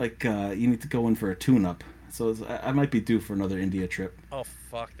you need to go in for a tune-up. So I might be due for another India trip. Oh,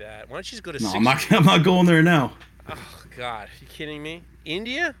 fuck that. Why don't you just go to I'm not going there now. Oh, God. Are you kidding me?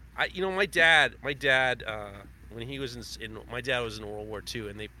 India? My dad, when he was my dad was in World War II,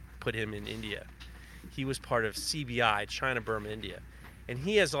 and they put him in India. He was part of CBI, China, Burma, India. And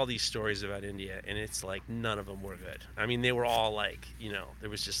he has all these stories about India, and it's like none of them were good. I mean, they were all like, there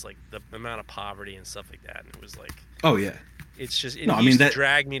was just like the amount of poverty and stuff like that. And it was like... Oh, yeah. It's just he used to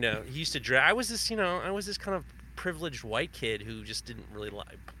drag me to. He used to drag. I was this kind of privileged white kid who just didn't really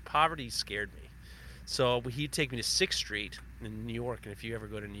like poverty. Scared me, so he'd take me to 6th Street in New York. And if you ever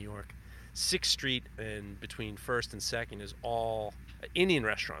go to New York, 6th Street and between 1st and 2nd is all Indian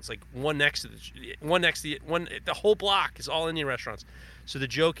restaurants. Like the whole block is all Indian restaurants. So the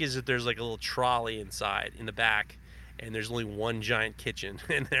joke is that there's like a little trolley inside in the back, and there's only one giant kitchen,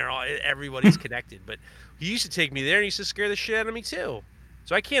 and everybody's connected. But he used to take me there, and he used to scare the shit out of me too.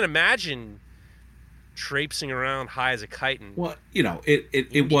 So I can't imagine traipsing around high as a kite and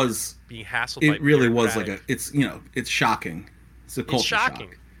it was being hassled. It really was like it's shocking. It's a culture shock.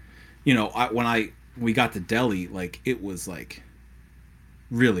 When we got to Delhi, like it was like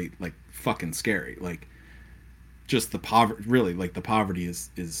really like fucking scary. Like just the poverty. Really, like the poverty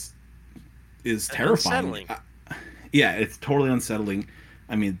is terrifying. Unsettling. Yeah, it's totally unsettling.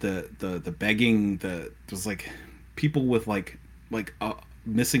 I mean, the begging, there's like people with like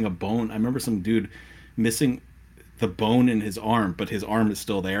missing a bone. I remember some dude missing the bone in his arm, but his arm is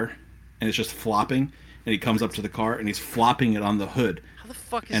still there, and it's just flopping. And he comes up to the car and he's flopping it on the hood. How the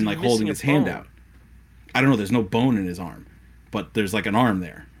fuck is and he like holding his hand out? I don't know. There's no bone in his arm, but there's like an arm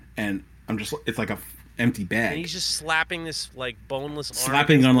there, and it's like a empty bag. And he's just slapping this like boneless arm.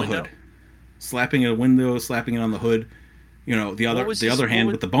 Slapping it on the hood, slapping at a window, slapping it on the hood. The other hand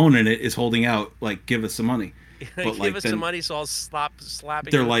with the bone in it is holding out like, give us some money. But give us some money, so I'll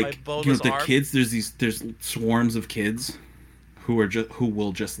slapping. They're like, my boneless the arm. kids. There's swarms of kids who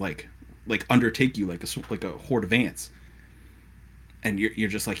will just like undertake you like a horde of ants. And you're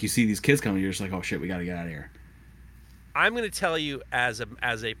just like, you see these kids coming, you're just like, oh shit, we gotta get out of here. I'm gonna tell you as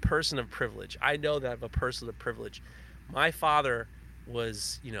a person of privilege. I know that I'm a person of privilege. My father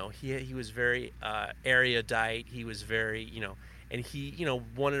was, he was very erudite. He was very, and he,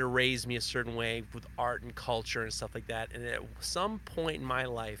 wanted to raise me a certain way with art and culture and stuff like that. And at some point in my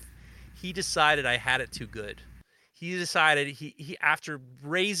life, he decided I had it too good. He decided he after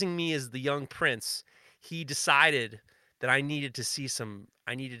raising me as the young prince, he decided that I needed to see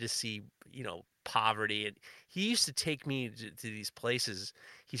poverty. And he used to take me to these places.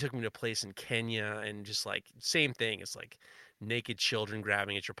 He took me to a place in Kenya, and just like same thing. It's like naked children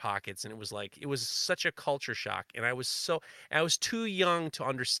grabbing at your pockets, and it was such a culture shock. And I was too young to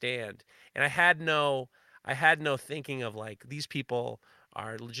understand, and I had no thinking of like, these people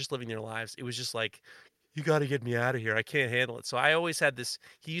are just living their lives. It was just like, you got to get me out of here. I can't handle it. So I always had this.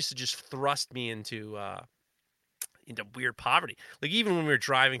 He used to just thrust me into weird poverty. Like even when we were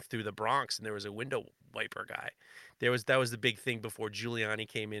driving through the Bronx and there was a window wiper guy, that was the big thing before Giuliani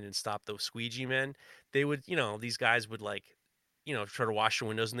came in and stopped those squeegee men. They would, these guys would like, try to wash your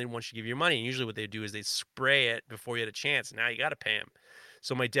windows, and they want you to give you your money. And usually what they do is they spray it before you had a chance. Now you got to pay them.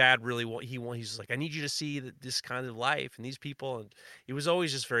 So my dad really, he's just like, I need you to see this kind of life and these people. And it was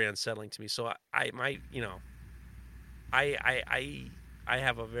always just very unsettling to me. So I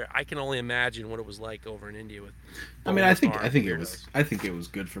can only imagine what it was like over in India with. I think it was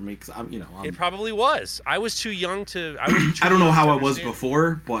good for me, because it probably was. I was too young to. I don't know how I was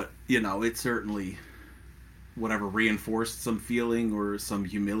before, but it certainly, whatever, reinforced some feeling or some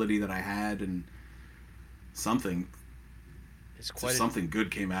humility that I had, and something good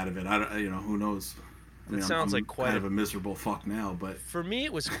came out of it. Who knows? It sounds like quite kind of a miserable fuck now, but for me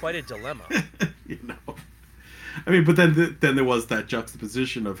it was quite a dilemma. But then there was that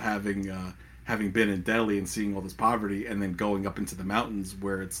juxtaposition of having been in Delhi and seeing all this poverty, and then going up into the mountains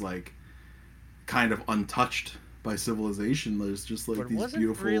where it's like kind of untouched by civilization. There's just like these wasn't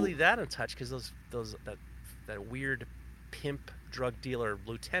beautiful. Really that untouched, because that weird pimp drug dealer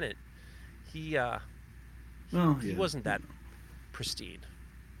lieutenant, he wasn't that pristine.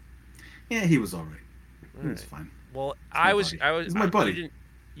 Yeah, he was all right. He was fine. Well, I was my buddy.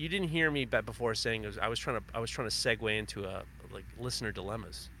 You didn't hear me before saying I was trying to segue into like listener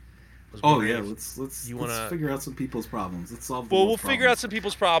dilemmas. Let's figure out some people's problems. Let's solve. We'll figure out some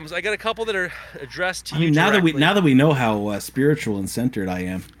people's problems. I got a couple that are addressed to you. Now directly. that we know how spiritual and centered I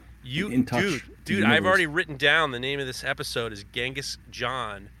am, in touch, dude, I've already written down the name of this episode is Genghis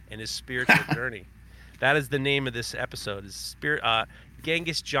John and his spiritual journey. That is the name of this episode. Is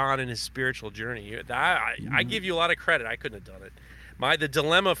Genghis John and his spiritual journey. I give you a lot of credit. I couldn't have done it. The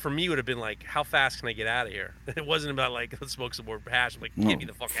dilemma for me would have been like, how fast can I get out of here? It wasn't about like, let's smoke some more hash. I'm like, get me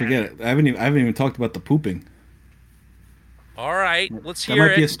the fuck out of here. Forget it. I haven't even talked about the pooping. All right, let's hear it. That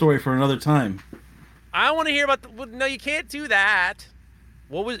might be a story for another time. I want to hear about no, you can't do that.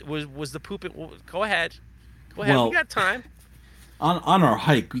 What was the pooping? Go ahead. Well, we got time. On our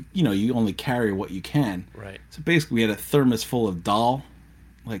hike, you only carry what you can. Right. So basically, we had a thermos full of dal,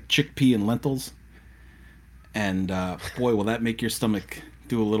 like chickpea and lentils. And boy, will that make your stomach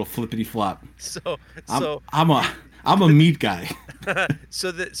do a little flippity flop. I'm a meat guy.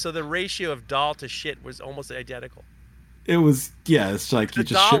 so the ratio of dal to shit was almost identical. It was, it's like you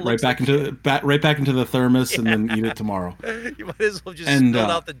just shit right back into the thermos, and then eat it tomorrow. You might as well just spill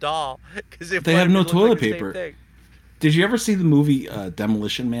out the dal, because they have no toilet paper. Did you ever see the movie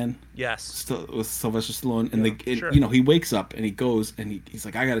Demolition Man? Yes. With Sylvester Stallone, and he wakes up and he goes and he's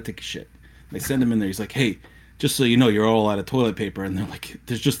like, I gotta take a shit. And they send him in there. He's like, hey, just so you know, you're all out of toilet paper. And they're like,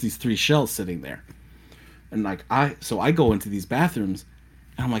 there's just these 3 shells sitting there. And like I go into these bathrooms,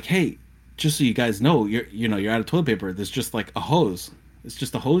 and I'm like, hey, just so you guys know, you're out of toilet paper. There's just like a hose. It's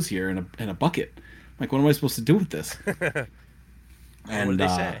just a hose here and a bucket. I'm like, what am I supposed to do with this? And what did they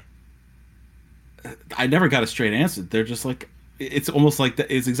say? I never got a straight answer. They're just like, it's almost like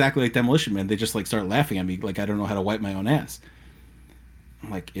it's exactly like Demolition Man. They just like start laughing at me like I don't know how to wipe my own ass.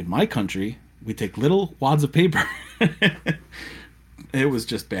 I'm like, in my country, we take little wads of paper. It was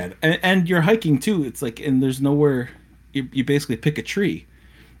just bad. And you're hiking too. It's like, and there's nowhere. You basically pick a tree,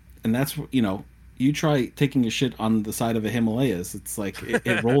 and that's you try taking a shit on the side of a Himalayas. It's like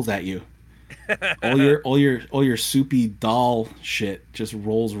it rolls at you. All your soupy doll shit just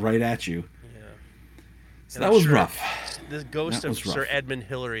rolls right at you. Yeah. So that was rough. The ghost of Sir Edmund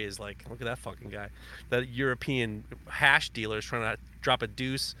Hillary is like, look at that fucking guy. That European hash dealer is trying to drop a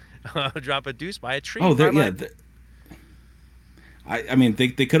deuce by a tree. Oh, I mean, they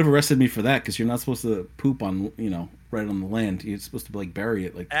could have arrested me for that, because you're not supposed to poop on, right on the land. You're supposed to like bury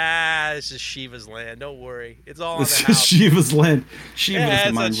it. Like, this is Shiva's land. Don't worry, it's all on the house. This is Shiva's land. Shiva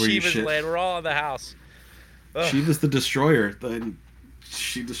doesn't mind where you shit. Land. We're all on the house. Shiva's the destroyer.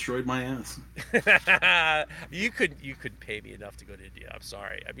 She destroyed my ass. You could pay me enough to go to India. I'm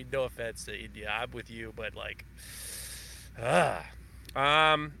sorry. I mean, no offense to India. I'm with you, but like, ah.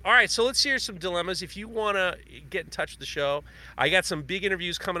 All right, so let's hear some dilemmas. If you want to get in touch with the show, I got some big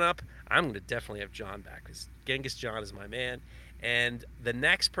interviews coming up. I'm going to definitely have John back because Genghis John is my man. And the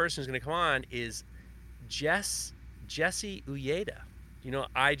next person who's going to come on is Jessie Uyeda. You know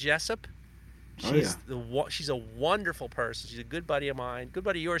I Jessup? She's a wonderful person. She's a good buddy of mine, good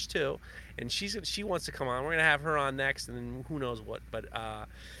buddy of yours too. And she wants to come on. We're going to have her on next, and then who knows what. But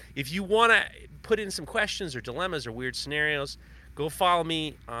if you want to put in some questions or dilemmas or weird scenarios, go follow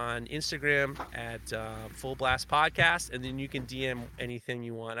me on Instagram at Full Blast Podcast, and then you can DM anything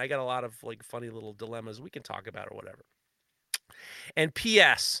you want. I got a lot of like funny little dilemmas we can talk about or whatever. And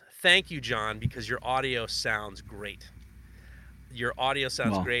P.S. Thank you, John, because your audio sounds great. Your audio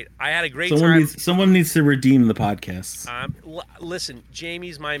sounds great. I had a great time. Someone needs to redeem the podcast. Listen,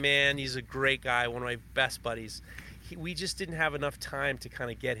 Jamie's my man. He's a great guy, one of my best buddies. We just didn't have enough time to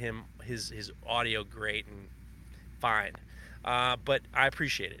kind of get him his audio great and fine. But I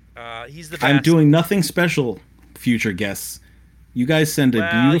appreciate it. He's the best. I'm doing nothing special, future guests. You guys send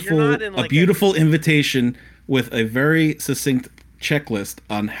a beautiful invitation with a very succinct checklist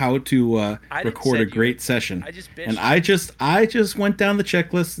on how to record a great session. I just went down the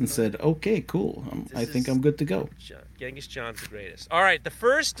checklist and said, okay, cool. I think I'm good to go. Genghis John's the greatest. All right, the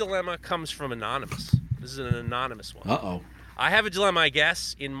first dilemma comes from Anonymous. This is an anonymous one. Uh-oh. I have a dilemma, I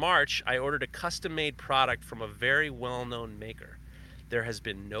guess. In March, I ordered a custom-made product from a very well-known maker. There has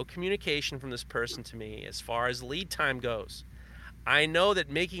been no communication from this person to me as far as lead time goes. I know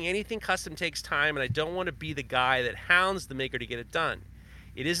that making anything custom takes time, and I don't want to be the guy that hounds the maker to get it done.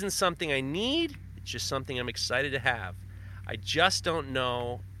 It isn't something I need, it's just something I'm excited to have. I just don't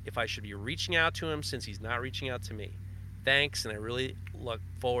know if I should be reaching out to him since he's not reaching out to me. Thanks, and I really look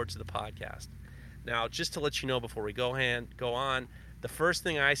forward to the podcast. Now, just to let you know before we go on, the first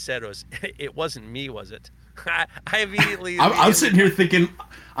thing I said was, it wasn't me, was it? I immediately... I'm sitting here thinking,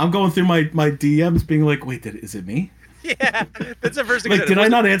 I'm going through my DMs being like, wait, is it me? Yeah, that's the first thing. Like, did I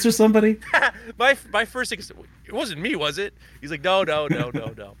not answer somebody? my first thing is, it wasn't me, was it? He's like,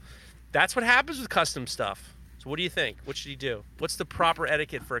 no. That's what happens with custom stuff. So what do you think? What should he do? What's the proper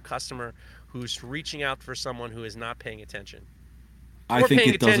etiquette for a customer who's reaching out for someone who is not paying attention? I think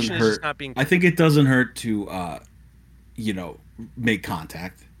it doesn't hurt. I think it doesn't hurt to, make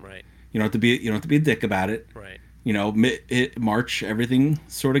contact. Right. You don't have to be a dick about it. Right. March, everything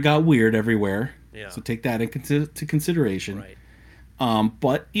sort of got weird everywhere. Yeah. So take that into consideration. Right.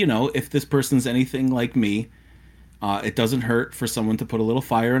 But if this person's anything like me, it doesn't hurt for someone to put a little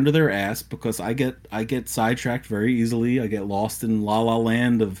fire under their ass, because I get sidetracked very easily. I get lost in la la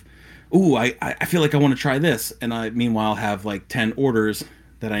land of, I feel like I want to try this, and I meanwhile have like 10 orders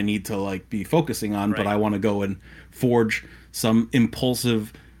that I need to like be focusing on, but I want to go and forge some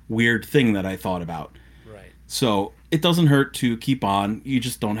impulsive weird thing that I thought about. Right. So it doesn't hurt to keep on. You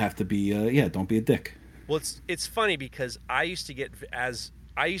just don't have to be don't be a dick. Well, it's funny because I used to get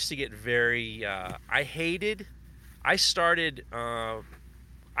very I started a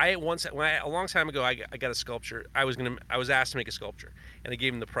long time ago I got a sculpture. I was asked to make a sculpture, and I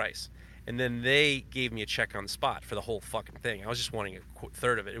gave them the price, and then they gave me a check on the spot for the whole fucking thing. I was just wanting a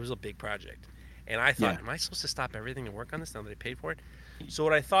third of it. It was a big project, and I thought, am I supposed to stop everything and work on this now that I paid for it? So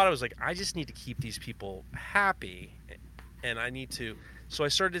what I thought, I was like, I just need to keep these people happy, and so I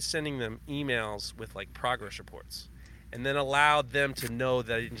started sending them emails with like progress reports, and then allowed them to know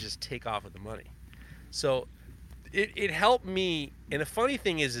that I didn't just take off with the money. So it helped me. And the funny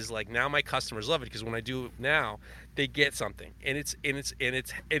thing is like now my customers love it, because when I do it now, they get something, and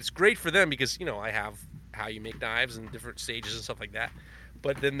it's great for them because I have how you make knives and different stages and stuff like that.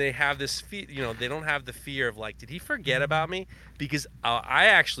 But then they have this they don't have the fear of like, did he forget about me? Because I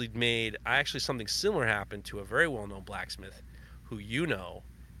actually something similar happened to a very well-known blacksmith who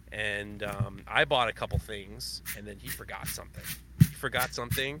and I bought a couple things, and then he forgot something.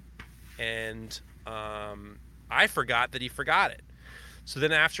 And I forgot that he forgot it. So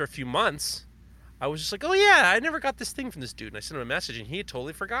then after a few months, I was just like, oh yeah, I never got this thing from this dude. And I sent him a message, and he had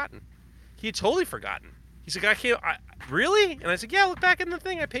totally forgotten. He's like, really? And I said, yeah, look back in the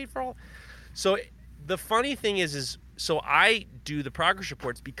thing. I paid for all. So the funny thing is so I do the progress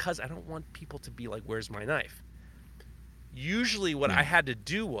reports because I don't want people to be like, where's my knife? Usually what I had to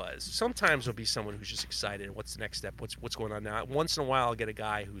do was, sometimes there'll be someone who's just excited. What's the next step? What's going on now? Once in a while, I'll get a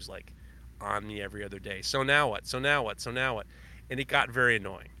guy who's like on me every other day. So now what? And it got very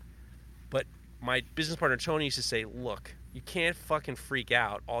annoying. But my business partner, Tony, used to say, look, you can't fucking freak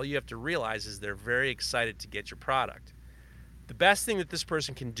out. All you have to realize is they're very excited to get your product. The best thing that this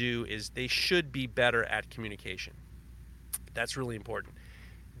person can do is they should be better at communication. That's really important.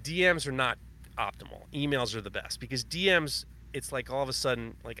 DMs are not optimal. Emails are the best, because DMs, it's like all of a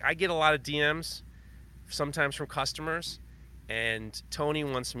sudden, like I get a lot of DMs sometimes from customers, and Tony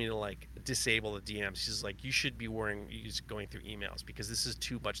wants me to like disable the DMs. She's like, you should be going through emails, because this is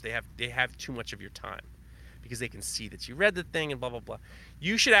too much. They have too much of your time, because they can see that you read the thing and blah, blah, blah.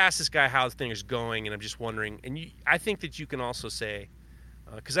 You should ask this guy how the thing is going, and I'm just wondering, and I think that you can also say,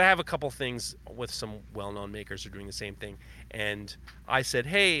 because I have a couple things with some well-known makers who are doing the same thing, and I said,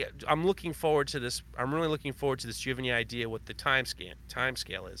 hey, I'm looking forward to this. I'm really looking forward to this. Do you have any idea what the time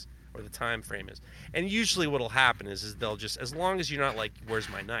scale is, or the time frame is? And usually what'll happen is they'll just, as long as you're not like, where's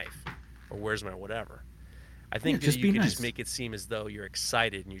my knife, or where's my whatever, I think that you can just make it seem as though you're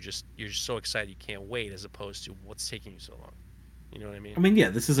excited, and you're just so excited you can't wait, as opposed to what's taking you so long. You know what I mean? I mean, yeah,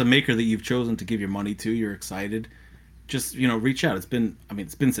 this is a maker that you've chosen to give your money to. You're excited. Just, reach out. It's been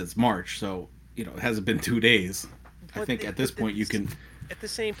since March, so, it hasn't been 2 days. I think at this point you can. At the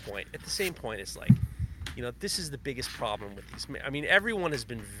same point, it's like, this is the biggest problem with these. I mean, everyone has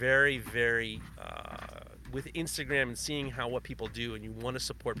been very, very, with Instagram and seeing what people do, and you want to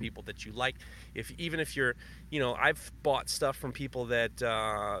support people that you like. Even if you're, I've bought stuff from people that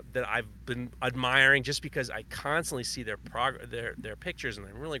I've been admiring, just because I constantly see their pictures, and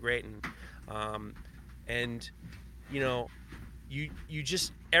they're really great, and you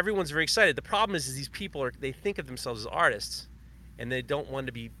just, everyone's very excited. The problem is these people they think of themselves as artists, and they don't want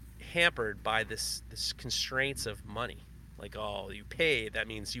to be hampered by this constraints of money. Like, oh, you pay, that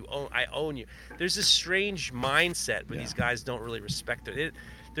means I own you. There's this strange mindset where these guys don't really respect it.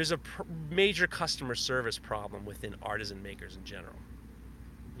 There's a major customer service problem within artisan makers in general.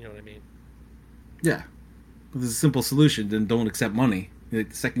 You know what I mean? Yeah. There's a simple solution. Then don't accept money. The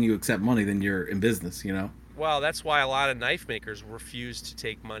second you accept money, then you're in business, Well, that's why a lot of knife makers refuse to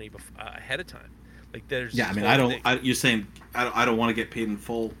take money ahead of time. Like, there's you're saying I don't want to get paid in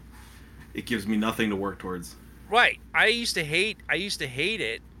full. It gives me nothing to work towards. Right. I used to hate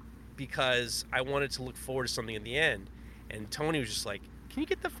it, because I wanted to look forward to something in the end. And Tony was just like, can you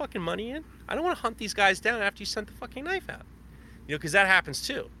get the fucking money in? I don't want to hunt these guys down after you sent the fucking knife out. Because that happens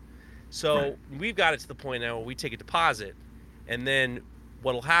too. So We've got it to the point now where we take a deposit, and then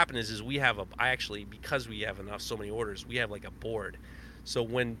what'll happen is we have because we have so many orders, we have like a board. So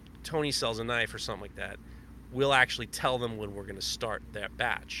when Tony sells a knife or something like that, we'll actually tell them when we're going to start that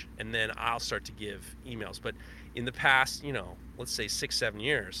batch, and then I'll start to give emails. But in the past, let's say 6-7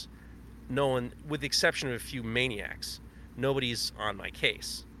 years, no one, with the exception of a few maniacs, nobody's on my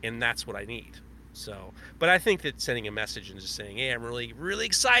case, and that's what I need. So, but I think that sending a message and just saying, hey, I'm really, really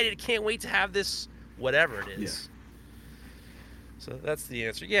excited, can't wait to have this, whatever it is. Yeah. So that's the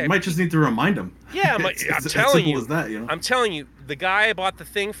answer. Yeah, you might just need to remind them. Yeah, I'm telling you. As that, I'm telling you, the guy I bought the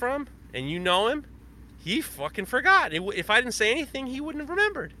thing from, and you know him, he fucking forgot. If I didn't say anything, he wouldn't have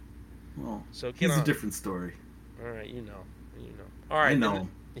remembered. Well, so he's a different story. All right, you know. All right, I know.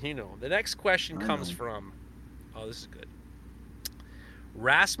 The next question comes from. Oh, this is good.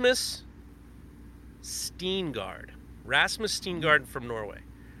 Rasmus Steengard. Rasmus Steengard from Norway.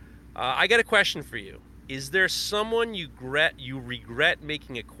 I got a question for you. Is there someone you regret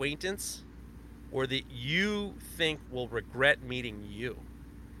making acquaintance, or that you think will regret meeting you?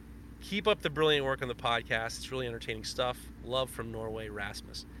 Keep up the brilliant work on the podcast. It's really entertaining stuff. Love from Norway,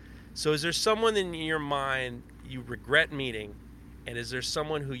 Rasmus. So is there someone in your mind you regret meeting, and is there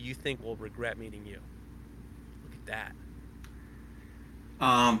someone who you think will regret meeting you? Look at that.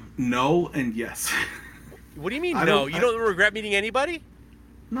 No and yes. What do you mean no? You don't regret meeting anybody?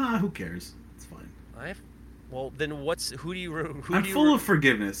 Nah, who cares? It's fine. Well, then who do you... I'm full of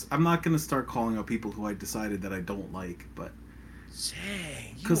forgiveness. I'm not going to start calling out people who I decided that I don't like, but...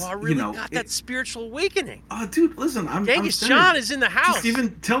 Dang, you are really got that spiritual awakening. Oh, dude, listen, Genghis John is in the house. Just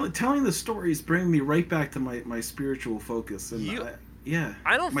even telling the stories bring me right back to my spiritual focus. And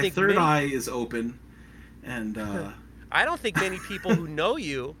I don't my think third eye is open, and I don't think many people who know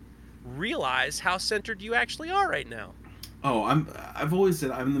you realize how centered you actually are right now. Oh, I've always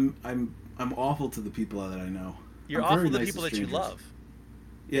said I'm awful to the people that I know. You're awful to the people that you love.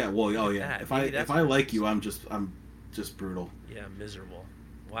 Yeah, well, yeah. If I like you, I'm just brutal. Yeah, miserable.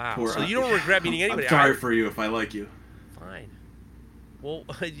 Wow. So you don't regret meeting anybody. I'm sorry for you if I like you. Fine. Well,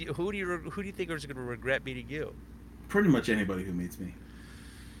 who do you think is going to regret meeting you? Pretty much anybody who meets me.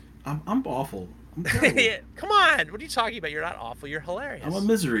 I'm awful. I'm Come on. What are you talking about? You're not awful. You're hilarious. I'm a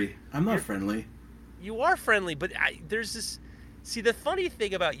misery. I'm not friendly. You are friendly, but there's this. See, the funny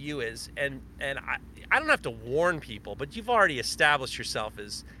thing about you is, and I don't have to warn people, but you've already established yourself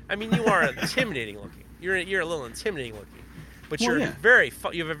as. I mean, you are intimidating looking. You're a little intimidating looking. but Well, you're yeah.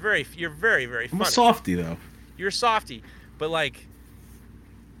 you're very very I'm funny. a softie though. You're a softie, but like,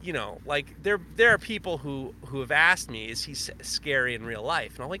 you know, like there are people who have asked me, is he scary in real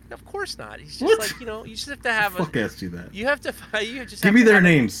life? And I'm like, of course not. He's just What? like, you know, you just have to have Fuck asked you that. you have to you just Give have me to their have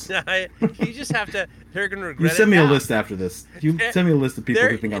names. you just have to. They're gonna regret You send it me a now. list after this. You send me a list of people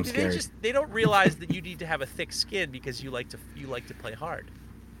who think I'm scary. They don't realize that you need to have a thick skin because you like to play hard.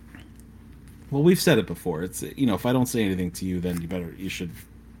 Well, we've said it before. It's, you know, if I don't say anything to you, then you should,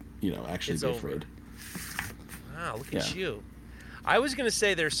 you know, actually It's be over. afraid. Wow, look at you. I was gonna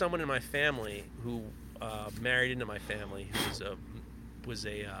say there's someone in my family who married into my family who was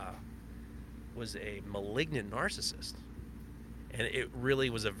a malignant narcissist, and it really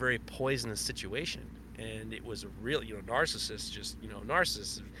was a very poisonous situation. And it was a real, you know,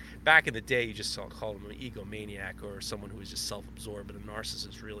 narcissist. Back in the day, you just called him an egomaniac or someone who was just self-absorbed. But a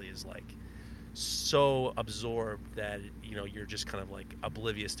narcissist really is like so absorbed that, you know, you're just kind of like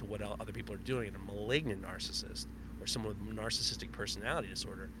oblivious to what other people are doing. And a malignant narcissist, or someone with narcissistic personality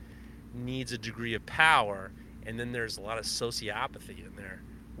disorder, needs a degree of power, and then there's a lot of sociopathy in there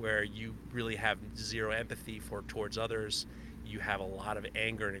where you really have zero empathy towards others. You have a lot of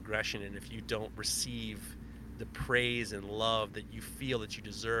anger and aggression, and if you don't receive the praise and love that you feel that you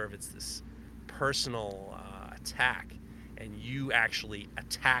deserve, it's this personal attack, and you actually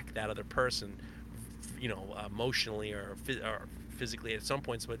attack that other person, you know, emotionally or physically at some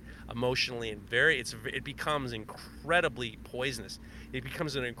points, but emotionally, and it becomes incredibly poisonous. It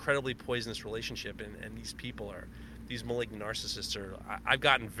becomes an incredibly poisonous relationship, and these malignant narcissists are. I've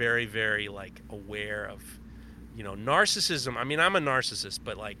gotten very, very like aware of, you know, narcissism. I mean, I'm a narcissist,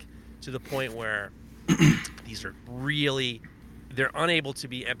 but like to the point where these are really, they're unable to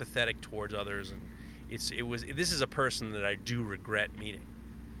be empathetic towards others, and this is a person that I do regret meeting,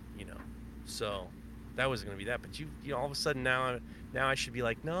 you know. So that was going to be that, but you know, all of a sudden now I should be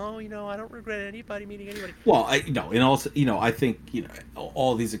like, no, you know, I don't regret meeting anybody. Well, and also, you know, I think, you know,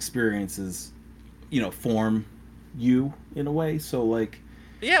 all these experiences, you know, form you in a way. So like,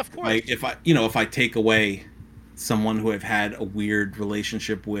 yeah, of course. if I take away someone who I've had a weird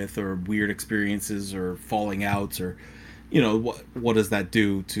relationship with, or weird experiences, or falling outs, or, you know, what does that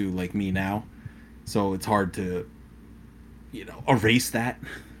do to like me now? So it's hard to, you know, erase that.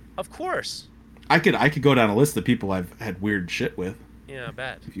 Of course. I could go down a list of people I've had weird shit with. Yeah, I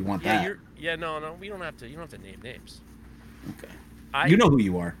bet. If you want that. Yeah, no, we don't have to. You don't have to name names. Okay. You know who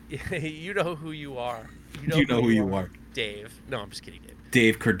you are. You know who you are. You know who you are. Dave. No, I'm just kidding, Dave.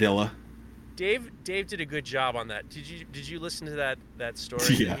 Dave Cordilla. Dave did a good job on that. Did you listen to that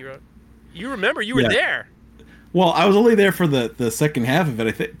story that he wrote? You remember you were there. Well, I was only there for the second half of it.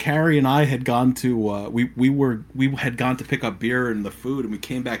 I think Carrie and I had gone to we had gone to pick up beer and the food, and we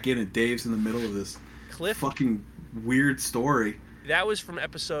came back in, and Dave's in the middle of this fucking weird story. That was from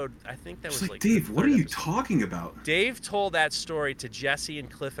episode, I think that was like Dave, what are you talking about? Dave told that story to Jesse and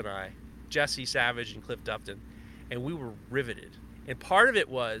Cliff and I, Jesse Savage and Cliff Dupton, and we were riveted. And part of it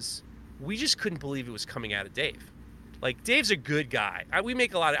was we just couldn't believe it was coming out of Dave. Like, Dave's a good guy. I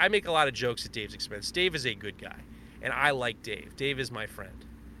make a lot of jokes at Dave's expense. Dave is a good guy, and I like Dave. Dave is my friend,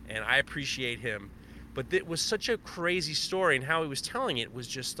 and I appreciate him. But it was such a crazy story, and how he was telling it was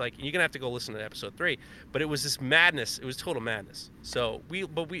just like, and you're gonna have to go listen to episode 3. But it was this madness. It was total madness. So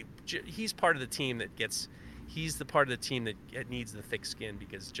he's part of the team that gets. He's the part of the team that needs the thick skin,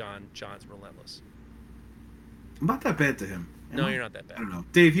 because John's relentless. I'm not that bad to him. No, you're not that bad. I don't know,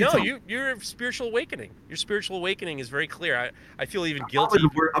 Dave. You're spiritual awakening. Your spiritual awakening is very clear. I feel even guilty.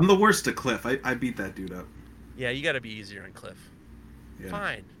 I'm the worst to Cliff. I beat that dude up. Yeah, you got to be easier on Cliff. Yeah.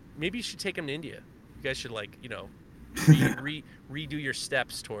 Fine. Maybe you should take him to India. You guys should, like, you know, redo your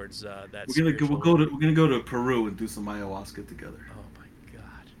steps towards that. We're gonna go to Peru and do some ayahuasca together. Oh my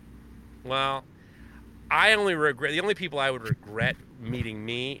God. Well, the only people I would regret meeting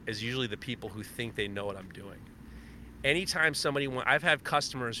me is usually the people who think they know what I'm doing. Anytime I've had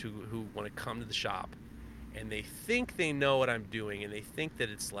customers who want to come to the shop, and they think they know what I'm doing, and they think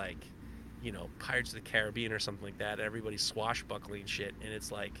that it's like, you know, Pirates of the Caribbean or something like that. Everybody's swashbuckling shit, and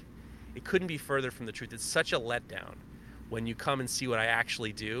it's like, it couldn't be further from the truth. It's such a letdown when you come and see what I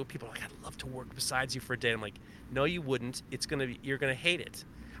actually do. People are like, I'd love to work besides you for a day. I'm like, no, you wouldn't. You're gonna hate it.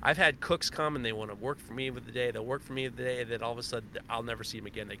 I've had cooks come and they want to work for me with the day. They'll work for me with the day, and then all of a sudden I'll never see them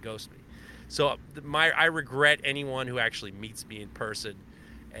again. They ghost me. So I regret anyone who actually meets me in person,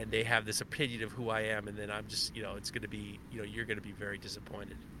 and they have this opinion of who I am, and then I'm just, you know, it's going to be, you know, you're going to be very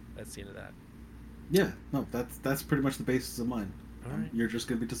disappointed. That's the end of that. Yeah, no, that's pretty much the basis of mine. All right. You're just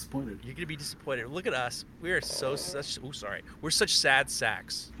gonna be disappointed. You're gonna be disappointed. Look at us. We are such. Oh, sorry. We're such sad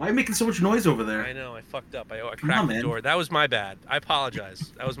sacks. Why are you making so much noise over there? I know. I fucked up. I Come cracked on, the man. door. That was my bad. I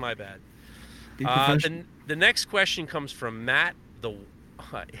apologize. That was my bad. Be professional. The next question comes from Matt. You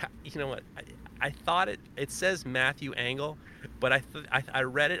know what? I thought it says Matthew Angle, but I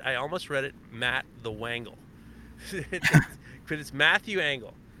read it. I almost read it Matt the Wangle. But it's Matthew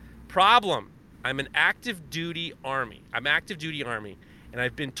Angle. Problem. I'm active duty army, and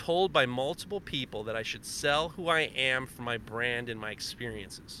I've been told by multiple people that I should sell who I am for my brand and my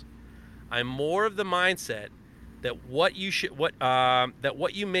experiences. I'm more of the mindset that what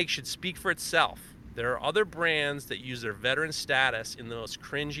you make should speak for itself. There are other brands that use their veteran status in the most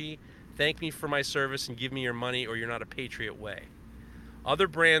cringy, thank me for my service and give me your money or you're not a patriot way. Other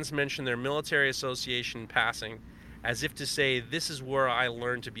brands mention their military association in passing as if to say, this is where I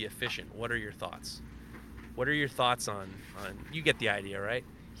learned to be efficient. What are your thoughts? What are your thoughts on you get the idea, right?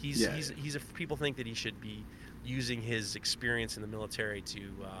 People think that he should be using his experience in the military to,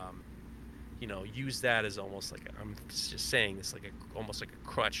 use that as almost like, I'm just saying this, like almost like a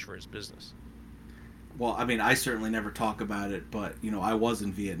crutch for his business. Well, I mean, I certainly never talk about it, but, I was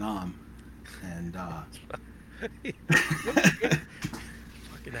in Vietnam, and,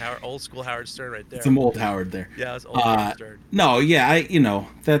 Old school Howard Stern right there. Some old Howard there. Yeah, it's old Howard Stern. No, yeah, I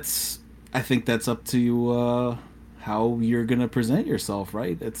think that's up to how you're gonna present yourself,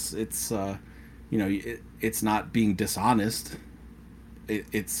 right? It's not being dishonest.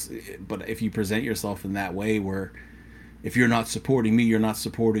 But if you present yourself in that way, where if you're not supporting me, you're not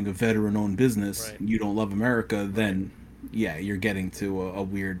supporting a veteran-owned business, right. You don't love America, then yeah, you're getting to a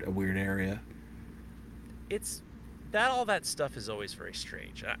weird area. It's all that stuff is always very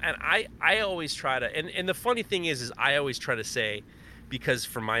strange, and I always try to, and the funny thing is I always try to say, because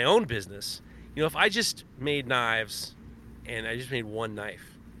for my own business, if I just made knives and I just made one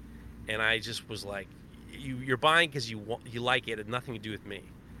knife and I just was like, you're buying because you like it, and nothing to do with me,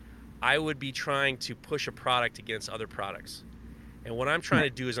 I would be trying to push a product against other products. And what I'm trying to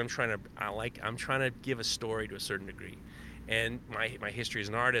do is I'm trying to give a story to a certain degree. And my history as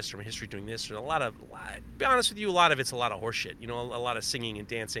an artist, or my history doing this, or to be honest with you, a lot of it's a lot of horseshit. A lot of singing and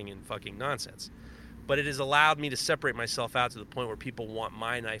dancing and fucking nonsense. But it has allowed me to separate myself out to the point where people want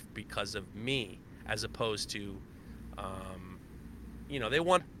my knife because of me, as opposed to,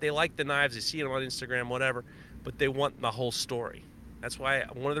 they like the knives, they see them on Instagram, whatever, but they want the whole story. That's why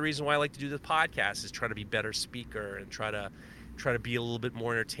one of the reasons why I like to do this podcast is try to be a better speaker and try to be a little bit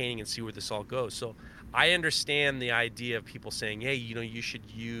more entertaining and see where this all goes. So I understand the idea of people saying, hey, you should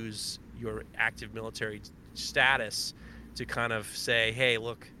use your active military status to kind of say, hey,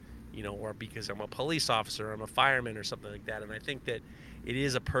 look, or because I'm a police officer, I'm a fireman or something like that. And I think that it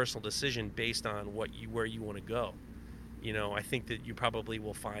is a personal decision based on where you want to go. I think that you probably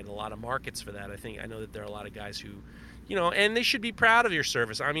will find a lot of markets for that. I know that there are a lot of guys who, and they should be proud of your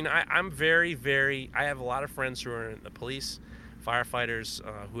service. I mean, I'm very, very, I have a lot of friends who are in the police, firefighters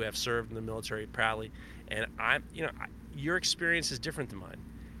who have served in the military proudly. And your experience is different than mine.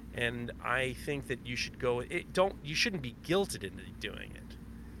 And I think that you should you shouldn't be guilted into doing it.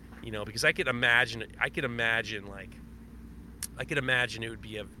 Because I could imagine it would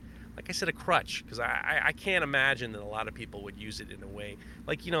be like I said, a crutch, because I can't imagine that a lot of people would use it in a way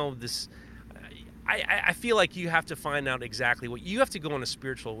like, this. I feel like you have to find out exactly what you have to go on a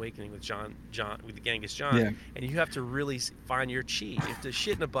spiritual awakening with with Genghis John, yeah. And you have to really find your chi. You have to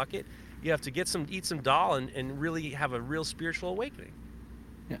shit in a bucket. You have to eat some dal and really have a real spiritual awakening.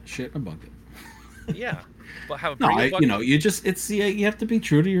 Yeah, shit in a bucket. Yeah, but have you have to be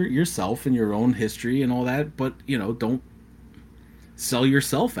true to yourself and your own history and all that, but don't sell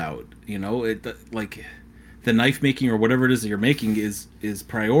yourself out. Like the knife making or whatever it is that you're making is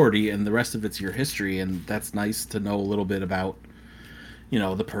priority, and the rest of it's your history, and that's nice to know a little bit about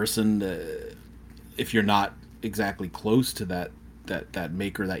the person, if you're not exactly close to that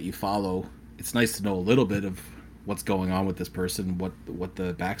maker that you follow. It's nice to know a little bit of what's going on with this person, what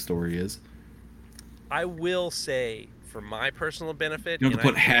the backstory is. I will say, for my personal benefit, you don't have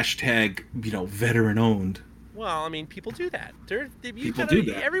to put hashtag veteran owned. Well, I mean, people do that. People do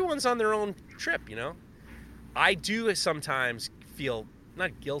that. Everyone's on their own trip, I do sometimes feel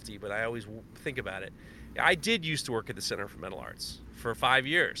not guilty, but I always think about it. I did used to work at the Center for Mental Arts for 5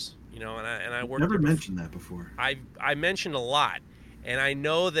 years, and I worked. Never mentioned that before. I mentioned a lot, and I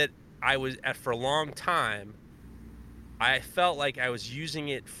know that for a long time, I felt like I was using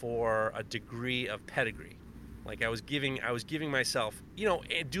it for a degree of pedigree, like I was giving myself,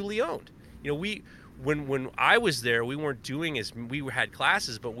 duly owned. When I was there, we weren't doing we had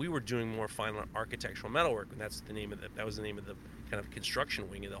classes, but we were doing more fine architectural metalwork, and that was the name of the kind of construction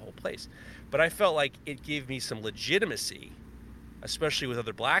wing of the whole place. But I felt like it gave me some legitimacy, especially with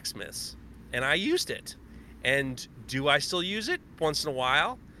other blacksmiths, and I used it. And do I still use it once in a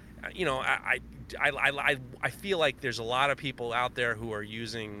while? You know, I feel like there's a lot of people out there who are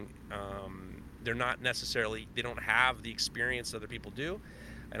using. They're not necessarily. They don't have the experience other people do,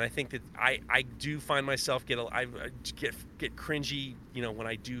 and I think that I do find myself get cringy. You know, when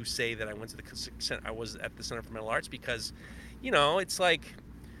I do say that I was at the Center for Metal Arts, because, you know, it's like,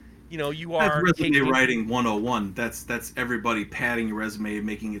 you know, you are that's resume writing 101. That's everybody padding your resume,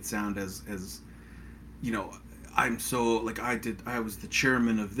 making it sound as you know, I'm so, like, I was the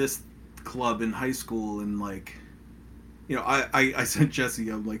chairman of this club in high school, and, like, you know, I sent Jesse,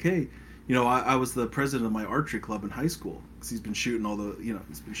 I'm like, hey, you know, I was the president of my archery club in high school, because he's been shooting all the, you know,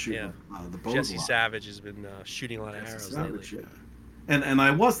 he's been shooting the bows. Jesse Savage has been shooting a lot of arrows lately. Yeah. And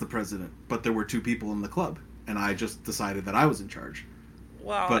I was the president, but there were 2 people in the club, and I just decided that I was in charge.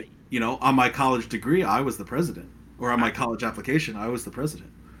 Well, but, you know, on my college degree, I was the president, or on my college application, I was the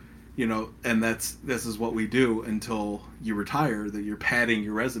president. You know, and this is what we do until you retire, that you're padding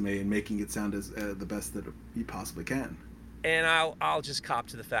your resume and making it sound as the best that you possibly can. And I'll just cop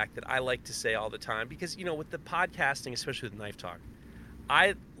to the fact that I like to say all the time, because, you know, with the podcasting, especially with Knife Talk,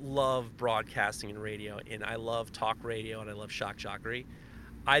 I love broadcasting and radio, and I love talk radio, and I love shock jockery.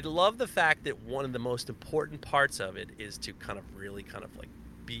 I love the fact that one of the most important parts of it is to kind of really kind of like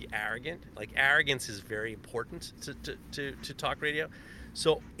be arrogant. Like, arrogance is very important to talk radio.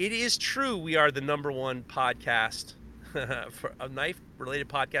 So it is true, we are the #1 podcast for a knife-related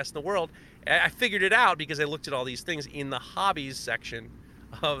podcast in the world. I figured it out because I looked at all these things in the hobbies section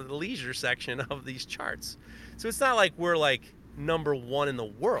of the leisure section of these charts. So it's not like we're like #1 in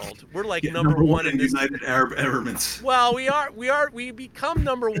the world. We're like number one in this United Arab Emirates. Well, we become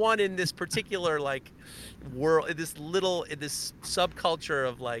 #1 in this particular like world, in this subculture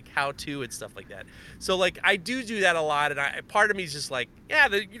of like how to and stuff like that. So like I do that a lot, and part of me is just like, yeah,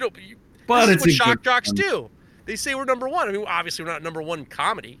 but this is what shock jocks do. They say we're #1. I mean, obviously we're not #1 in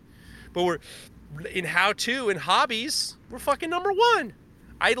comedy, but we're in how to and hobbies. We're fucking #1.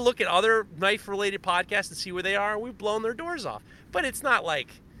 I look at other knife-related podcasts and see where they are, and we've blown their doors off. But it's not like,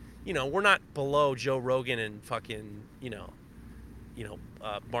 you know, we're not below Joe Rogan and fucking,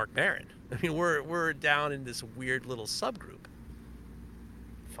 Mark Maron. I mean, we're down in this weird little subgroup.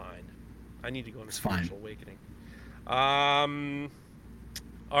 Fine. I need to go on a spiritual awakening. All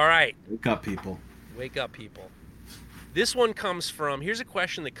right. Wake up, people. Wake up, people. This one comes from, here's a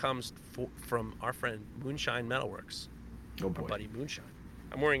question that comes from our friend Moonshine Metalworks. Oh boy. Our buddy Moonshine.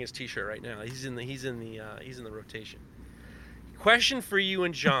 I'm wearing his t-shirt right now. He's in the rotation. Question for you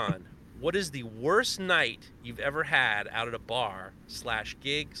and John. What is the worst night you've ever had out at a bar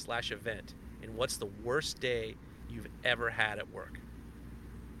 /gig/event? And what's the worst day you've ever had at work?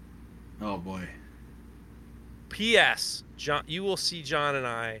 Oh boy. P.S. John, you will see John and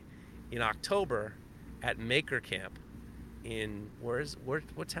I in October at Maker Camp in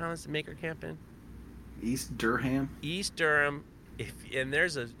what town is the Maker Camp in? East Durham. East Durham. And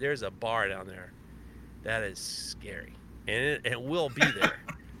there's a bar down there that is scary, and it will be there.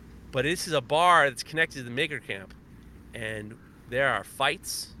 But this is a bar that's connected to the Maker Camp, and there are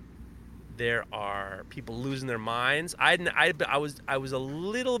fights. There are people losing their minds. I was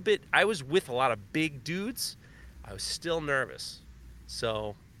with a lot of big dudes. I was still nervous.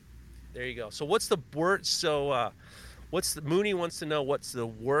 So there you go. So what's the worst? So Mooney wants to know, what's the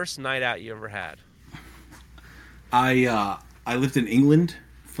worst night out you ever had? I lived in England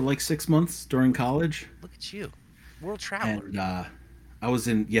for like 6 months during college. Look at you, world traveler. And I was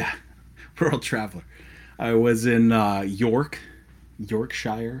in world traveler. I was in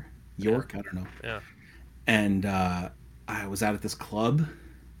Yorkshire. York, I don't know. Yeah. And I was out at this club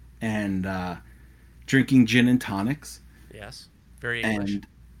and drinking gin and tonics. Yes. Very English. And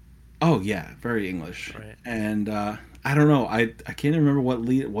oh yeah, very English. Right. And I don't know. I can't remember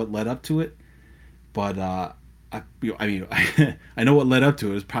what led up to it, but I know what led up to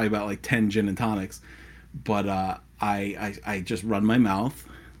it. It was probably about like 10 gin and tonics, but I just run my mouth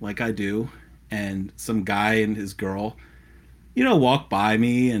like I do, and some guy and his girl, walked by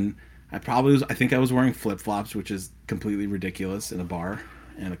me, and I think I was wearing flip-flops, which is completely ridiculous in a bar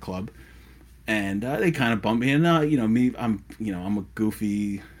and a club, and they kind of bumped me, and me, I'm a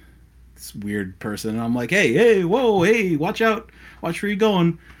goofy, weird person, and I'm like, hey, whoa, hey, watch out, watch where you're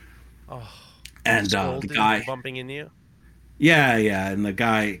going. Oh. And the guy bumping into you. Yeah, and the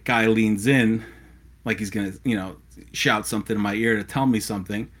guy leans in, like he's gonna, shout something in my ear to tell me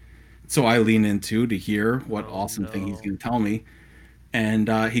something. So I lean in too to hear what awesome thing he's gonna tell me, and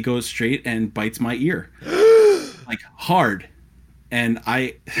he goes straight and bites my ear, like hard, and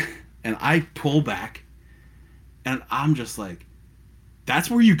I and I pull back, and I'm just like,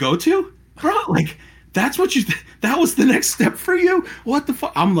 that's where you go to, bro? Like, that's what you that was the next step for you? What the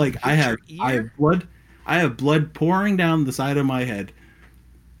fuck? I'm like, I Hit have your ear? I have blood pouring down the side of my head,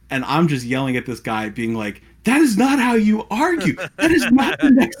 and I'm just yelling at this guy, being like, that is not how you argue. That is not the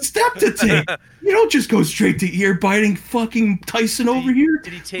next step to take. You don't just go straight to ear biting fucking Tyson over here.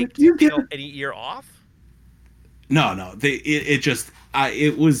 Did he Like, take you get any ear off? no. It just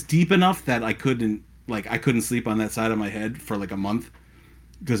it was deep enough that I couldn't sleep on that side of my head for like a month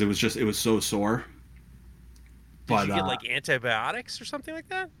because it was so sore. Did But you get like antibiotics or something like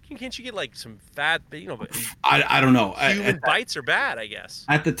that? Can't you get like some fat? But I don't know. human bites are bad, I guess.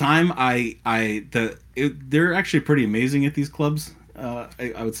 At the time, they're actually pretty amazing at these clubs.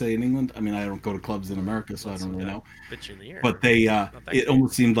 I would say in England. I mean, I don't go to clubs in America, so I don't really know. Bit you in the ear. But it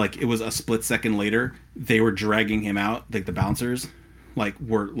almost seemed like it was a split second later. They were dragging him out, like the bouncers,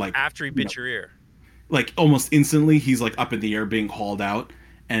 were like after he bit your ear. Like almost instantly, he's like up in the air being hauled out,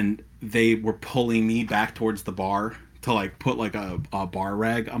 and they were pulling me back towards the bar to like put like a bar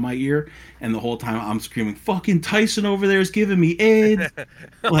rag on my ear, and the whole time I'm screaming, "Fucking Tyson over there is giving me AIDS!"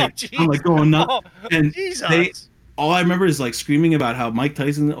 Like I'm like going nuts, and all I remember is like screaming about how Mike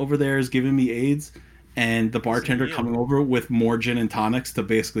Tyson over there is giving me AIDS, and the bartender coming over with more gin and tonics to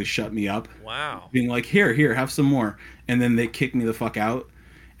basically shut me up. Wow. Being like, here, have some more, and then they kick me the fuck out,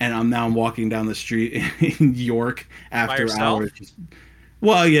 and I'm walking down the street in York after hours.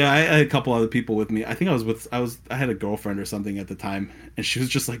 Well, yeah, I had a couple other people with me. I think I had a girlfriend or something at the time, and she was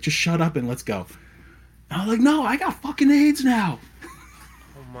just like, just shut up and let's go. And I was like, no, I got fucking AIDS now.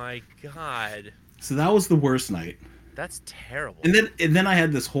 Oh my God. So that was the worst night. That's terrible. And then I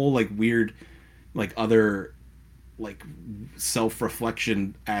had this whole like weird, like other, like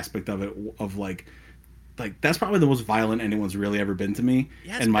self-reflection aspect of it, of like that's probably the most violent anyone's really ever been to me.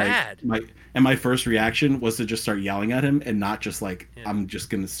 Yeah, it's and bad. my first reaction was to just start yelling at him and not just like I'm just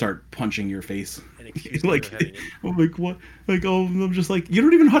gonna start punching your face. Like I'm like what? Like I'm just like you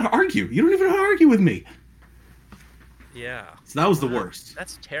don't even know how to argue. You don't even know how to argue with me. Yeah. So that was the worst.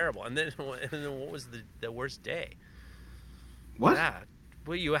 That's terrible. And then what was the worst day? What? Yeah.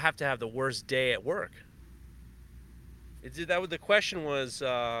 Well, you have to have the worst day at work. The question was.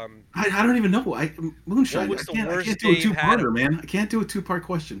 I don't even know. Moonshine. What was the worst I can't do a two-parter, man. I can't do a two-part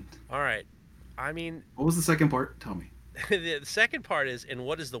question. All right. I mean. What was the second part? Tell me. The second part is, and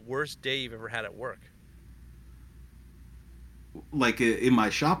what is the worst day you've ever had at work? Like in my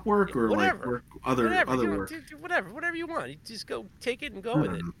shop work or whatever. Like work, other work? Whatever you want. You just go take it and go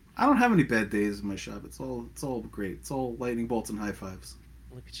with it. I don't have any bad days in my shop. It's all great. It's all lightning bolts and high fives.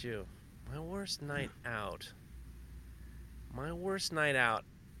 Look at you. My worst night out. My worst night out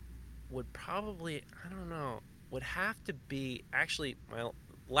would probably, I don't know, would have to be, actually, my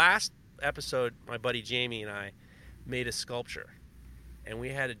last episode, my buddy Jamie and I made a sculpture. And we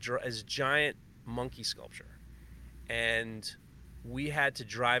had a giant monkey sculpture. And we had to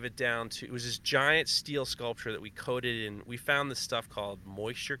drive it down to, it was this giant steel sculpture that we coated in, we found this stuff called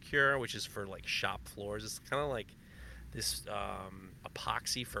Moisture Cure, which is for like shop floors. It's kind of like this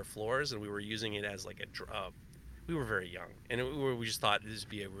epoxy for floors, and we were using it as like we were very young, and we just thought this would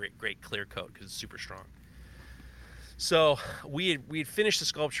be a great clear coat because it's super strong. So we had finished the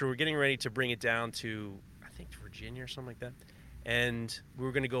sculpture. We're getting ready to bring it down to, I think, Virginia or something like that. And we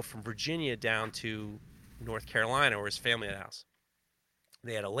were going to go from Virginia down to North Carolina, where his family had a house.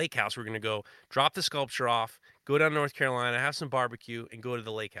 They had a lake house. We were going to go drop the sculpture off, go down to North Carolina, have some barbecue, and go to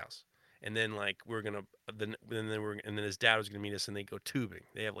the lake house. And then like and then his dad was going to meet us, and they go tubing.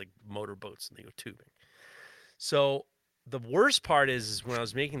 They have like motor boats, and they go tubing. So the worst part is when I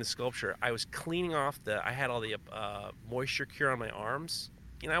was making the sculpture, I was cleaning off I had all the Moisture Cure on my arms.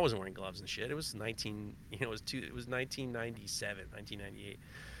 You know, I wasn't wearing gloves and shit. It was 1997, 1998.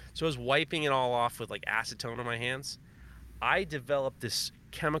 So I was wiping it all off with like acetone on my hands. I developed this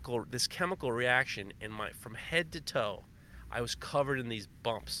chemical reaction, and from head to toe, I was covered in these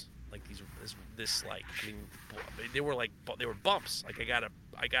bumps, like they were bumps. Like I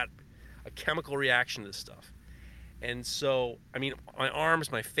got a chemical reaction to this stuff. And so, I mean, my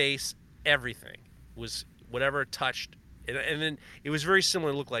arms, my face, everything was whatever touched. And then it was very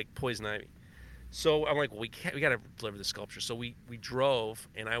similar. It looked like poison ivy. So I'm like, well, we got to deliver the sculpture. So we drove,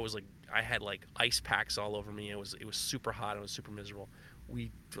 and I had like ice packs all over me. It was super hot. I was super miserable.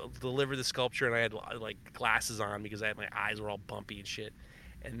 We delivered the sculpture, and I had like glasses on because my eyes were all bumpy and shit.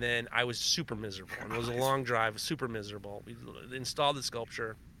 And then I was super miserable. And it was a long drive, super miserable. We installed the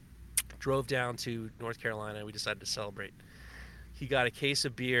sculpture. Drove down to North Carolina. We decided to celebrate. He got a case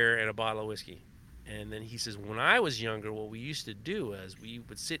of beer and a bottle of whiskey. And then he says, when I was younger, what we used to do is we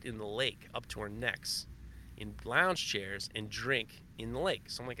would sit in the lake up to our necks in lounge chairs and drink in the lake.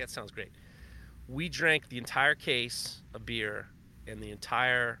 So I'm like, that sounds great. We drank the entire case of beer and the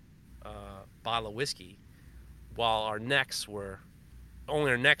entire bottle of whiskey while our necks were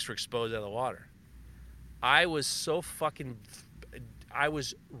exposed out of the water. I was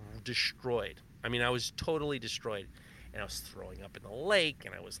destroyed. I mean, I was totally destroyed, and I was throwing up in the lake,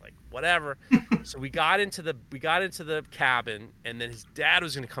 and I was like, whatever. So we got into the cabin, and then his dad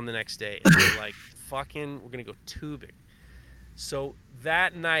was gonna come the next day, and we were like, we're gonna go tubing. So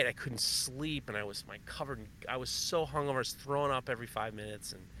that night I couldn't sleep, and I was so hungover, I was throwing up every 5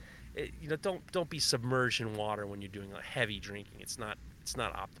 minutes, and don't be submerged in water when you're doing heavy drinking. It's not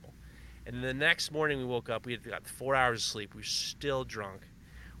optimal. And the next morning we woke up, we had got 4 hours of sleep. We were still drunk.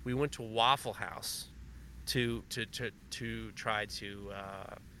 We went to Waffle House to try to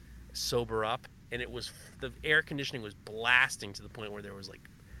sober up, and the air conditioning was blasting to the point where there was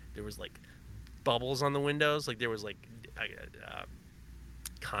bubbles on the windows, like there was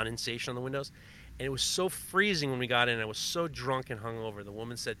condensation on the windows, and it was so freezing when we got in. I was so drunk and hungover. The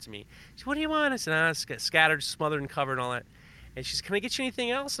woman said to me, "What do you want?" I said, "Scattered, smothered, and covered, and all that." And she said, "Can I get you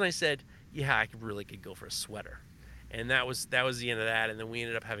anything else?" And I said, "Yeah, I could go for a sweater." And that was the end of that. And then we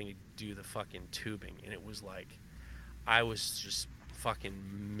ended up having to do the fucking tubing, and it was like I was just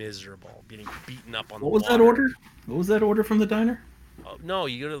fucking miserable, getting beaten up on the water. What was that order from the diner? Oh, no,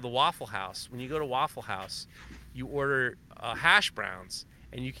 you go to the Waffle House. When you go to Waffle House, you order hash browns,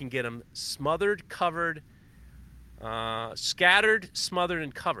 and you can get them smothered, covered, scattered, smothered,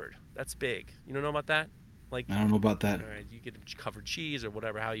 and covered. That's big. You don't know about that? Like, I don't know about that. All right, you get covered cheese or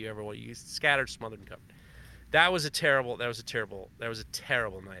whatever, how you ever want. You scattered, smothered, and covered. That was a terrible night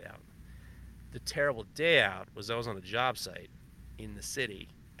out. The terrible day out was I was on a job site in the city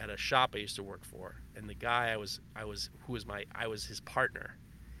at a shop I used to work for, and the guy I was his partner.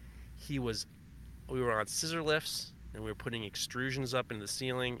 We were on scissor lifts, and we were putting extrusions up into the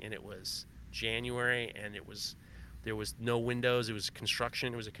ceiling, and it was January, and there was no windows. It was a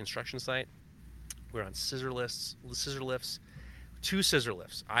construction site. We were on scissor lifts, 2 scissor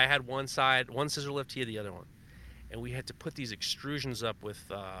lifts. I had one scissor lift, he had the other one. And we had to put these extrusions up with,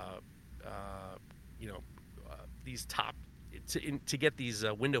 these top, to get these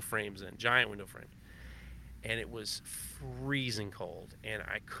window frames in, giant window frames. And it was freezing cold, and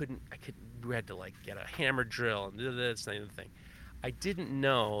we had to get a hammer drill and this and the other thing. I didn't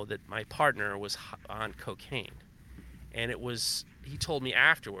know that my partner was on cocaine. And he told me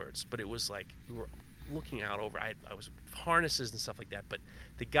afterwards, but it was like we were looking out over, I was harnesses and stuff like that, but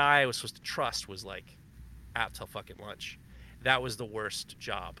the guy I was supposed to trust was out till fucking lunch. That was the worst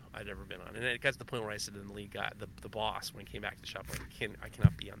job I'd ever been on. And it got to the point where I said to the lead guy, the boss, when he came back to the shop, I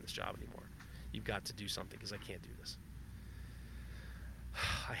cannot be on this job anymore. You've got to do something because I can't do this.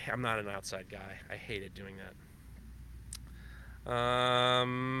 I'm not an outside guy. I hated doing that.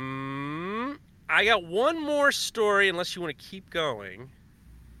 I got one more story, unless you want to keep going.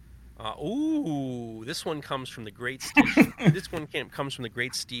 This one comes from the great Steve. Comes from the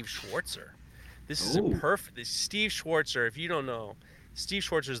great Steve Schwartzer. This is Steve Schwartzer. If you don't know, Steve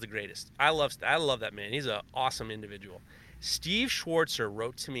Schwartzer is the greatest. I love that man. He's an awesome individual. Steve Schwartzer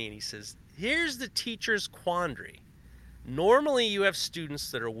wrote to me, and he says, "Here's the teacher's quandary. Normally, you have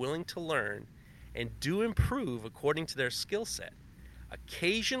students that are willing to learn and do improve according to their skill set.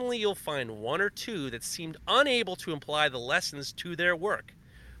 Occasionally, you'll find one or two that seemed unable to apply the lessons to their work.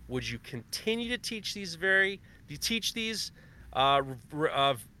 Would you continue to teach these very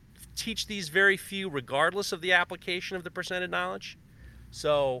few regardless of the application of the presented knowledge?"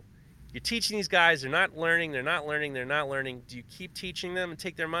 So you're teaching these guys, they're not learning. Do you keep teaching them and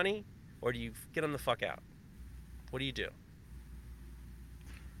take their money, or do you get them the fuck out? What do you do?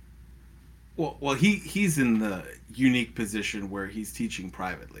 Well, he's in the unique position where he's teaching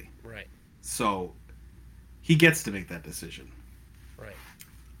privately. Right. So he gets to make that decision. Right.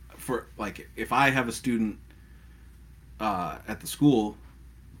 For if I have a student at the school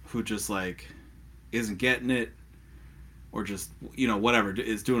who just isn't getting it, or just whatever,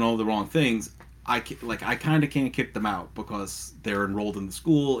 is doing all the wrong things, I kind of can't kick them out because they're enrolled in the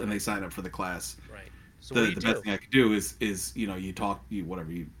school and they sign up for the class. Right. So the best thing I could do is you talk,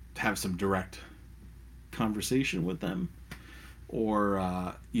 you have some direct conversation with them,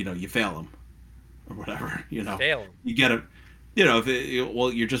 or you fail them or whatever. Fail them. You get them.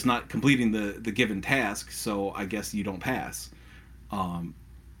 You're just not completing the given task, so I guess you don't pass.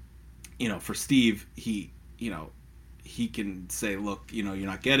 For Steve, he can say, look, you're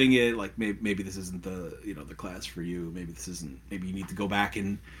not getting it. Maybe this isn't the class for you. Maybe you need to go back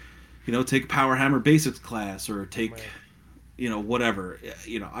and take Power Hammer Basics class or take, Right. Whatever.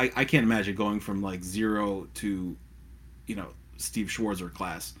 I can't imagine going from like zero to, Steve Schwarzer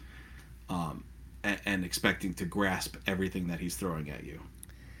class, and expecting to grasp everything that he's throwing at you.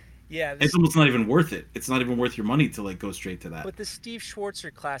 Yeah, It's almost not even worth it. It's not even worth your money to like go straight to that. but the Steve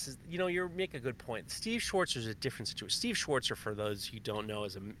Schwartzer classes, you make a good point. Steve Schwartzer is a different situation. Steve Schwartzer, for those who don't know,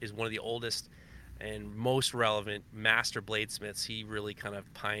 is one of the oldest and most relevant master bladesmiths. He really kind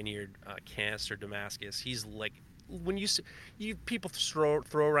of pioneered canister Damascus. He's like when you people throw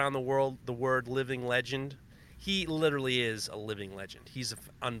around the word living legend. He literally is a living legend. He's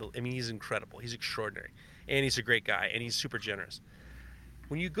incredible. He's extraordinary, and he's a great guy, and he's super generous.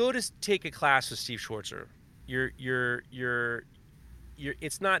 When you go to take a class with Steve Schwartzer,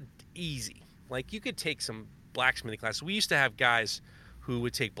 it's not easy. Like you could take some blacksmithing classes. We used to have guys who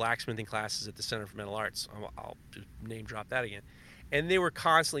would take blacksmithing classes at the Center for Mental Arts. I'll just name drop that again. And they were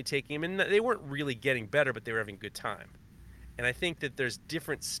constantly taking them, and they weren't really getting better, but they were having a good time. And I think that there's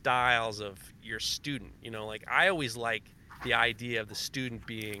different styles of your student. Like I always like the idea of the student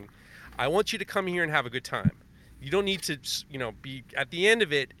being, I want you to come here and have a good time. You don't need to, be at the end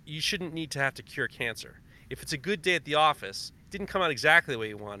of it. You shouldn't need to have to cure cancer. If it's a good day at the office, it didn't come out exactly the way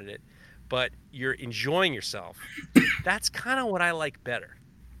you wanted it, but you're enjoying yourself. That's kind of what I like better.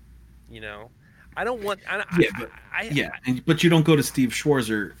 I don't want. But you don't go to Steve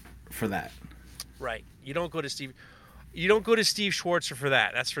Schwarzer for that. Right. You don't go to Steve Schwartzer for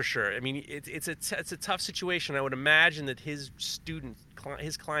that. That's for sure. I mean, it's a tough situation. I would imagine that his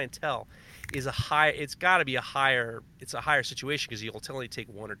clientele is it's got to be a higher situation because you'll only take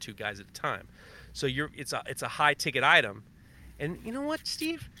one or two guys at a time. So it's a high ticket item. And you know what,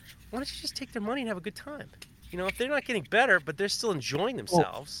 Steve? Why don't you just take their money and have a good time? If they're not getting better, but they're still enjoying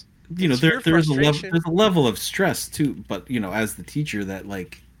themselves. There's a level of stress too, but as the teacher that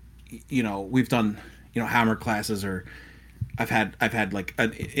like, we've done, hammer classes, or I've had like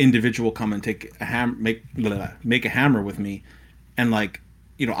an individual come and take a make a hammer with me, and like,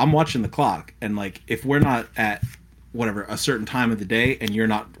 I'm watching the clock, and like if we're not at whatever a certain time of the day and you're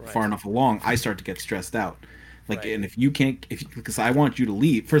not far enough along, I start to get stressed out. Like, and if you can't, because I want you to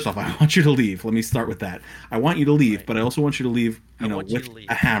leave. First off, I want you to leave. Let me start with that. I want you to leave, but I also want you to leave, with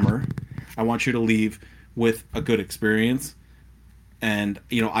a hammer. I want you to leave with a good experience. And,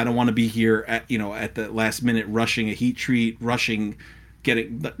 I don't want to be here at the last minute, rushing a heat treat, not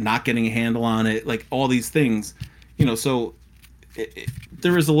getting a handle on it, like all these things, so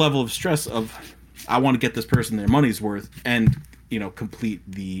there is a level of stress of, I want to get this person their money's worth and, complete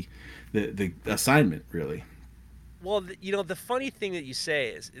the assignment really. Well, the funny thing that you say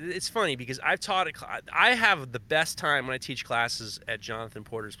is, it's funny because I have the best time when I teach classes at Jonathan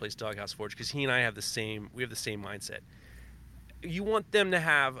Porter's place, Doghouse Forge, because he and I have the same mindset. You want them to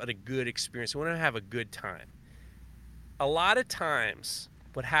have a good experience. You want them to have a good time. A lot of times,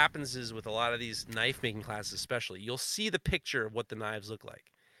 what happens is with a lot of these knife making classes, especially, you'll see the picture of what the knives look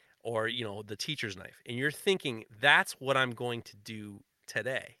like, or the teacher's knife, and you're thinking that's what I'm going to do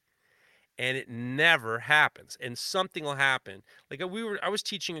today. And it never happens, and something will happen. Like I was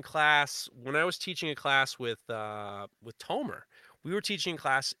teaching a class when I was teaching a class with Tomer. We were teaching a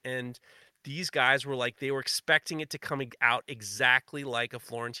class, and these guys were like, they were expecting it to come out exactly like a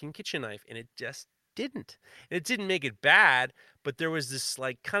Florentine kitchen knife, and it just didn't. And it didn't make it bad, but there was this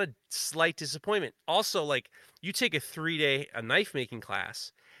like kind of slight disappointment. Also, like you take a 3-day knife making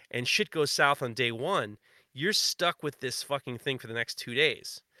class, and shit goes south on day one, you're stuck with this fucking thing for the next 2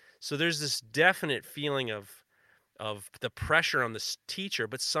 days. So there's this definite feeling of the pressure on this teacher,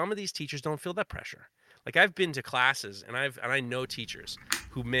 but some of these teachers don't feel that pressure. Like I've been to classes and I know teachers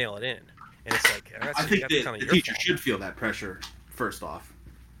who mail it in, and it's like I think the teacher should feel that pressure first off.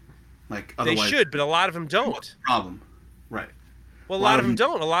 Like otherwise, they should, but a lot of them don't. What's the problem, right? Well, a lot of them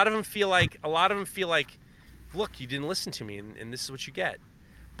don't. A lot of them feel like, look, you didn't listen to me, and this is what you get.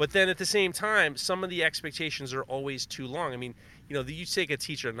 But then at the same time, some of the expectations are always too long. I mean, you take a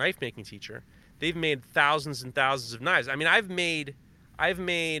teacher, a knife making teacher, they've made thousands and thousands of knives. I mean, I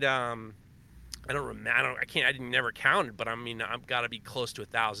never counted, but I mean, I've got to be close to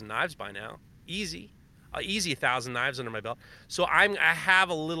 1,000 knives by now. Easy 1,000 knives under my belt. So I have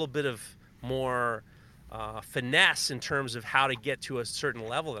a little bit of more finesse in terms of how to get to a certain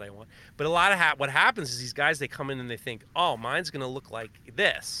level that I want. But a lot of what happens is these guys, they come in and they think, oh, mine's going to look like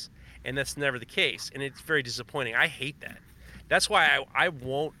this. And that's never the case. And it's very disappointing. I hate that. That's why I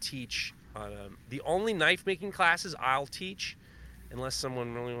won't teach. The only knife making classes I'll teach, unless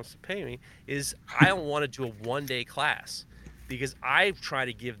someone really wants to pay me, is I don't want to do a 1-day class, because I try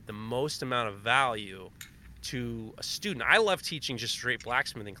to give the most amount of value to a student. I love teaching just straight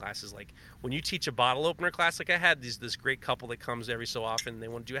blacksmithing classes. Like when you teach a bottle opener class, like I had this great couple that comes every so often, and they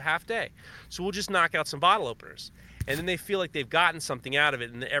want to do a half day. So we'll just knock out some bottle openers. And then they feel like they've gotten something out of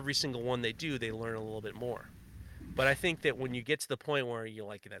it, and every single one they do, they learn a little bit more. But I think that when you get to the point where you're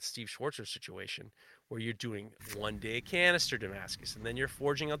like that Steve Schwartzer situation, where you're doing 1 day canister Damascus, and then you're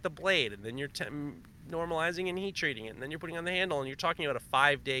forging out the blade, and then you're normalizing and heat treating it, and then you're putting on the handle, and you're talking about a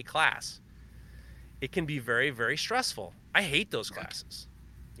 5-day class, it can be very, very stressful. I hate those classes.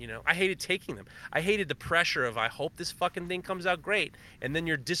 You know, I hated taking them. I hated the pressure of, I hope this fucking thing comes out great, and then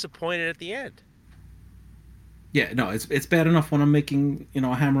you're disappointed at the end. Yeah, no, it's bad enough when I'm making, you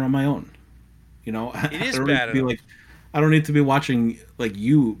know, a hammer on my own. You know, it is bad enough. Like, I don't need to be watching like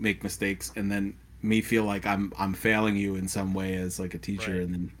you make mistakes and then me feel like I'm failing you in some way as like a teacher, right.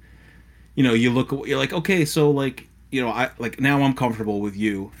 And then, you know, you're like, okay, so like, you know, I like now I'm comfortable with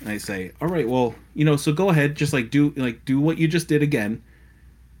you, and I say, all right, well, you know, so go ahead, just like do what you just did again.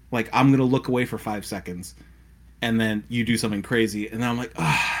 Like I'm gonna look away for 5 seconds, and then you do something crazy, and then I'm like,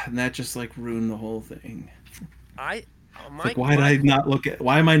 and that just like ruined the whole thing. Why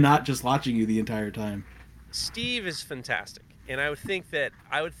am I not just watching you the entire time? Steve is fantastic, and I would think that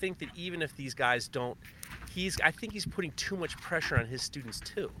even if these guys don't, I think he's putting too much pressure on his students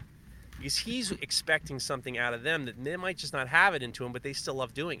too. Because he's expecting something out of them that they might just not have it into them, but they still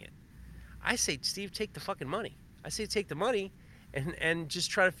love doing it. I say, Steve, take the fucking money. I say take the money and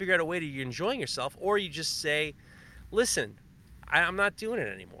just try to figure out a way that you're enjoying yourself, or you just say, listen, I'm not doing it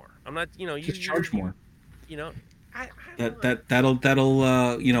anymore. I'm not, you know, just charge more. You know,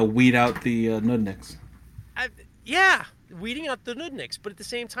 that'll you know, weed out the nudniks. Yeah, weeding out the nudniks, but at the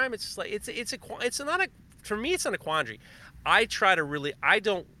same time, it's just like for me, it's not a quandary. I try to really, I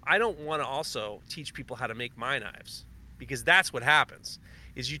don't want to also teach people how to make my knives, because that's what happens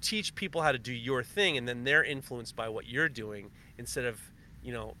is you teach people how to do your thing, and then they're influenced by what you're doing instead of,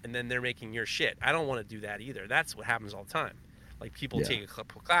 you know, and then they're making your shit. I don't want to do that either. That's what happens all the time. Like people take a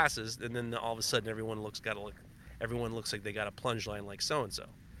couple classes, and then all of a sudden everyone looks like they got a plunge line like so and so.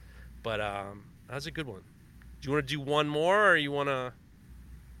 But that's a good one. Do you want to do one more, or you want to?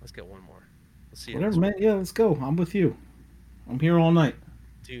 Let's get one more. Let's see. Whatever, man. Yeah, let's go. I'm with you. I'm here all night.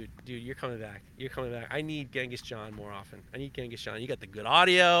 Dude, you're coming back. I need Genghis John more often. You got the good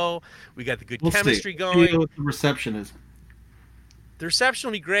audio. We got the good chemistry going. We'll see what the reception is. The reception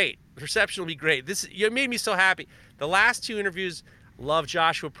will be great. You made me so happy. The last 2 interviews, love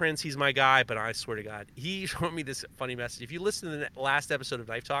Joshua Prince. He's my guy, but I swear to God, he showed me this funny message. If you listen to the last episode of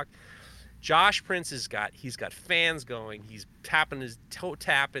Knife Talk, Josh Prince he's got fans going. He's tapping his toe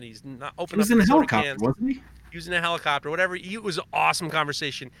tap, and he's not opening up the soda cans. He was in a helicopter, wasn't he? Using a helicopter, whatever. It was an awesome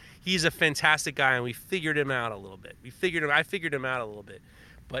conversation. He's a fantastic guy, and we figured him out a little bit. I figured him out a little bit,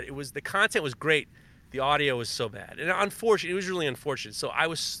 but the content was great. The audio was so bad, and unfortunate. It was really unfortunate. So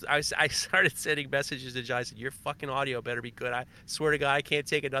I started sending messages to Josh. I said, "Your fucking audio better be good. I swear to God, I can't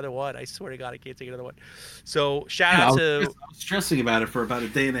take another one. So shout out to. I was stressing about it for about a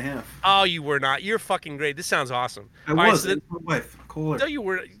day and a half. Oh, you were not. You're fucking great. This sounds awesome. I was. My wife. Call her. No, you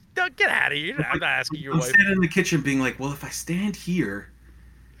were. Don't get out of here. I'm not asking your wife. I'm standing in the kitchen being like, well, if I stand here.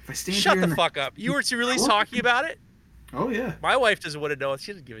 Shut the fuck up. You were really talking about it? Oh, yeah. My wife doesn't want to know.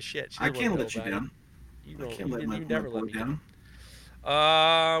 She doesn't give a shit. I can't let you down. You never let me down.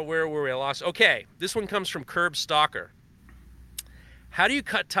 Where were we? I lost. Okay. This one comes from Curb Stalker. How do you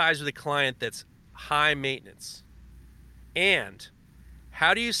cut ties with a client that's high maintenance? And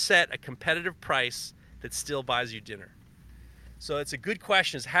how do you set a competitive price that still buys you dinner? So it's a good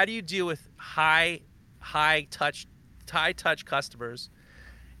question. Is how do you deal with high touch customers,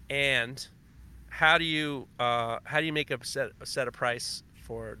 and how do you make a set a price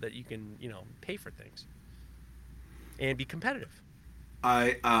for that you can, you know, pay for things and be competitive?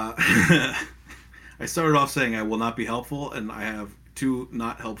 I started off saying I will not be helpful, and I have 2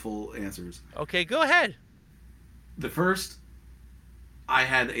 not helpful answers. Okay, go ahead. The first, I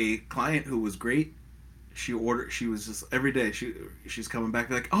had a client who was great. She was just every day she's coming back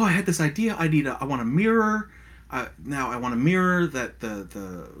like, oh, I had this idea. I want a mirror. Now I want a mirror that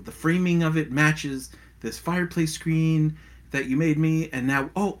the framing of it matches this fireplace screen that you made me. And now,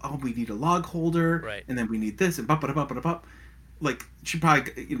 we need a log holder. Right. And then we need this and bop. Like she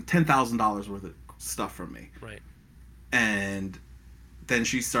probably $10,000 worth of stuff from me. Right. And then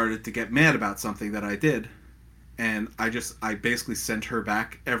she started to get mad about something that I did. And I basically sent her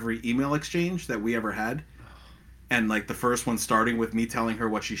back every email exchange that we ever had. And like the first one starting with me telling her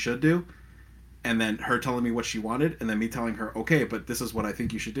what she should do, and then her telling me what she wanted, and then me telling her, okay, but this is what I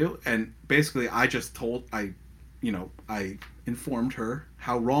think you should do. And basically I informed her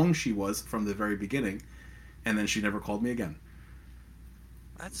how wrong she was from the very beginning. and then she never called me again.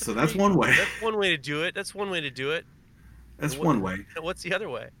 That's That's one way. That's one way to do it. That's one way to do it. That's one way. What's the other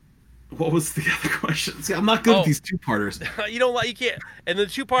way? What was the other question? See, I'm not good at these two-parters. You don't like, you can't. And the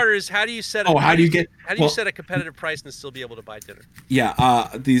two-parter is, how do you set? How do you set a competitive price and still be able to buy dinner? Yeah,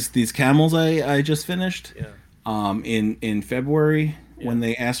 these camels I just finished. Yeah. In February, when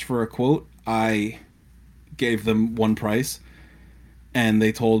they asked for a quote, I gave them one price, and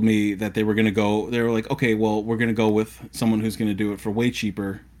they told me that they were going to go. They were like, okay, well, we're going to go with someone who's going to do it for way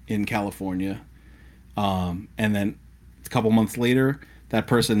cheaper in California. And then a couple months later, that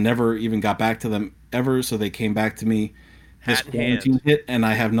person never even got back to them ever. So they came back to me. This quarantine hit, and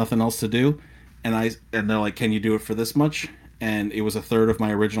I have nothing else to do. And they're like, can you do it for this much? And it was a third of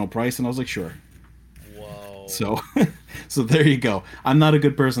my original price, and I was like, sure. Whoa. So there you go. I'm not a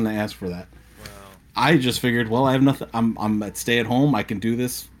good person to ask for that. Wow. I just figured, well, I have nothing. I'm at stay at home. I can do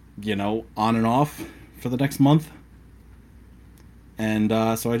this, on and off for the next month. And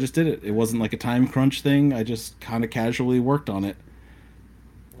so I just did it. It wasn't like a time crunch thing. I just kind of casually worked on it.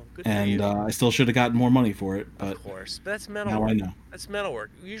 Well, good for you. I still should have gotten more money for it. But of course. But that's metal now work. I know. That's metal work.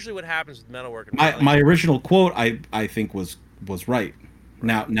 Usually what happens with metal work... My original quote, I think, was right.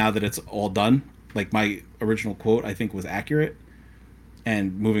 Now that it's all done, like my original quote, I think was accurate.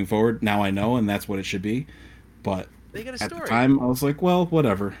 And moving forward, now I know, and that's what it should be. But at the time, I was like, well,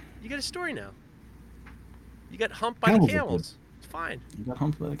 whatever. You got a story now. You got humped by the camels. It's fine. You got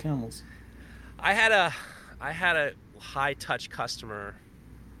humped by the camels. I had a high touch customer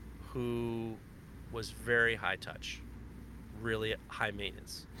who was very high touch, really high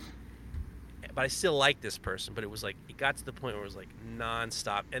maintenance. But I still like this person, but it got to the point where it was like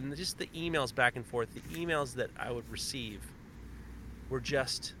nonstop. And just the emails back and forth, the emails that I would receive were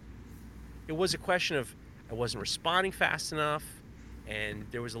just, it was a question of I wasn't responding fast enough, and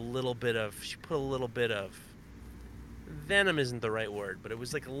there was she put a little bit of, venom isn't the right word, but it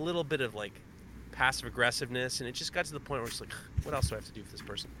was like a little bit of like passive aggressiveness, and it just got to the point where it's like, what else do I have to do for this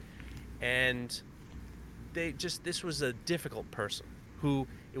person? And this was a difficult person who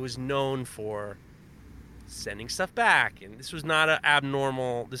it was known for sending stuff back, and this was not an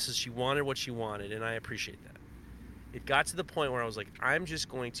abnormal, she wanted what she wanted, and I appreciate that. It got to the point where I was like,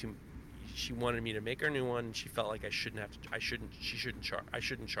 she wanted me to make her a new one, and she felt like I shouldn't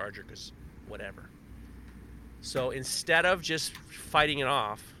charge her because whatever. So instead of just fighting it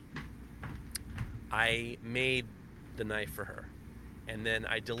off, I made the knife for her, and then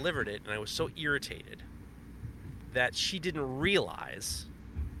I delivered it, and I was so irritated that she didn't realize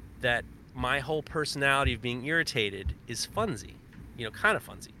that my whole personality of being irritated is funsy, kind of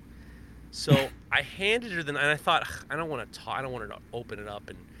funsy. So I handed her and I thought, I don't want her to open it up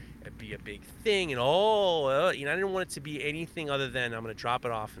and it be a big thing, and I didn't want it to be anything other than I'm going to drop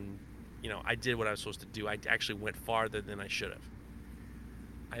it off, and I did what I was supposed to do. I actually went farther than I should have.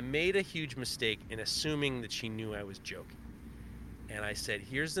 I made a huge mistake in assuming that she knew I was joking. And I said,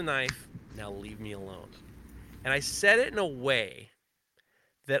 here's the knife, now leave me alone. And I said it in a way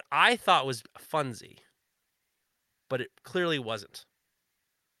that I thought was funsy, but it clearly wasn't.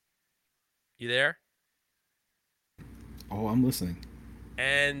 You there? Oh, I'm listening.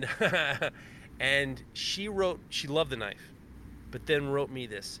 And and she loved the knife, but then wrote me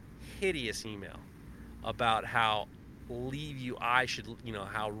this hideous email about how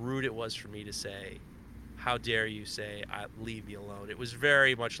how rude it was for me to say, how dare you say, leave me alone. It was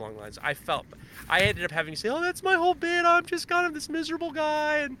very much along the lines. I ended up having to say, oh, that's my whole bit. I'm just kind of this miserable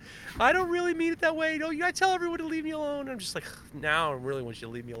guy, and I don't really mean it that way. I tell everyone to leave me alone. I'm just like, now I really want you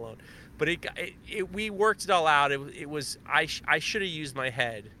to leave me alone. But we worked it all out. It was, I should have used my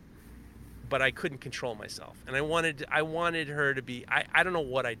head, but I couldn't control myself. And I wanted her to be, I don't know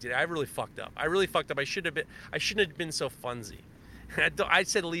what I did. I really fucked up. I shouldn't have been so funsy. I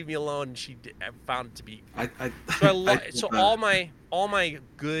said leave me alone, and she found it to be.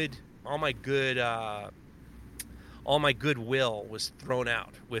 All my goodwill was thrown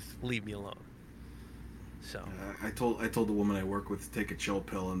out with leave me alone. So I told the woman I work with to take a chill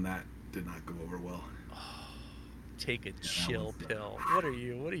pill, and that did not go over well. Take a chill pill. What are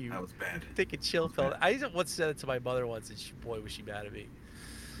you? That was bad. Take a chill pill. I once said it to my mother once, and boy, was she mad at me.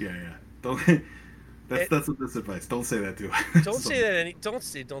 Yeah. Don't. That's this advice. Don't say that to her. Don't say that. Don't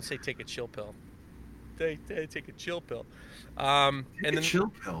say take a chill pill. Take a chill pill. Take a chill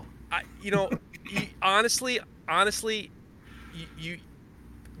pill. Honestly,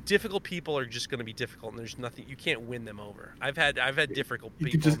 difficult people are just going to be difficult, and there's nothing you can't win them over. I've had difficult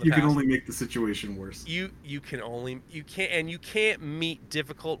people. You can only make the situation worse. You can't meet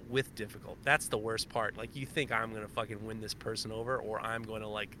difficult with difficult. That's the worst part. Like, you think I'm going to fucking win this person over, or I'm going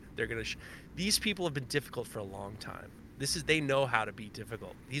to they're going to these people have been difficult for a long time. They know how to be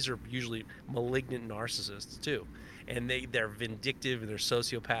difficult. These are usually malignant narcissists too, and they're vindictive and they're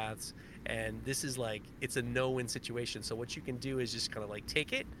sociopaths. And this is it's a no-win situation. So what you can do is just kind of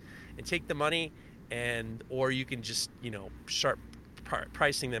take it and take the money, or you can just start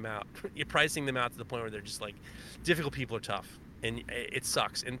pricing them out. You're pricing them out to the point where they're just difficult people are tough, and it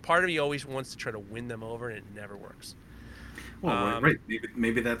sucks. And part of me always wants to try to win them over, and it never works. Well, right.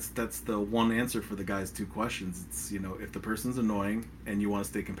 Maybe that's the one answer for the guy's two questions. It's if the person's annoying and you want to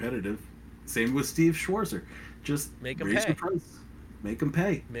stay competitive, same with Steve Schwarzer, just make them raise pay. your price. Make them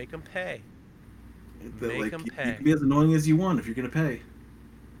pay. Make them pay. You can be as annoying as you want if you're going to pay.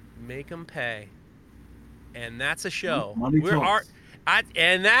 Make them pay. And that's a show. Money talks.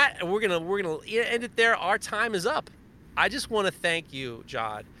 We're gonna end it there. Our time is up. I just want to thank you,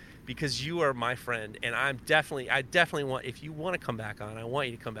 Jod, because you are my friend, and I definitely want, if you want to come back on, I want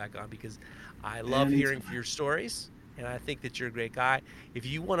you to come back on, because I love hearing your stories, and I think that you're a great guy. If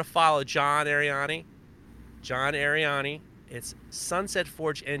you want to follow John Ariani, it's Sunset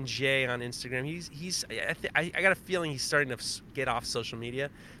Forge NJ on Instagram. I got a feeling he's starting to get off social media,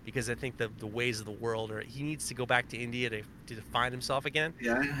 because I think the ways of the world he needs to go back to India to find himself again.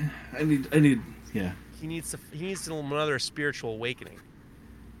 Yeah, I need. Yeah. He needs another spiritual awakening.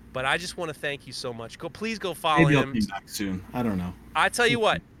 But I just want to thank you so much. Please go follow him. Maybe I'll be back soon. I don't know. I tell you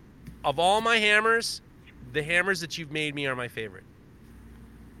what, of all my hammers, the hammers that you've made me are my favorite.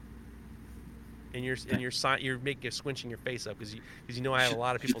 And you're squinching your face up because you know I have a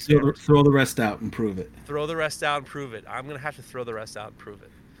lot of people's hammers. Throw the rest out and prove it. Throw the rest out and prove it. I'm gonna have to throw the rest out and prove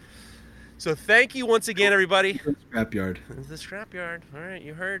it. So thank you once again, everybody. Scrapyard. The scrapyard. All right,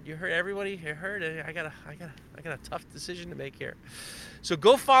 you heard everybody. You heard it. I got a tough decision to make here. So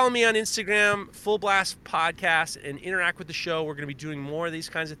go follow me on Instagram, Full Blast Podcast, and interact with the show. We're going to be doing more of these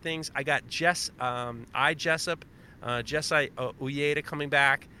kinds of things. I got Jess Uyeda coming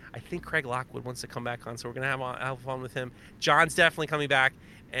back. I think Craig Lockwood wants to come back on, so we're going to have fun with him. John's definitely coming back,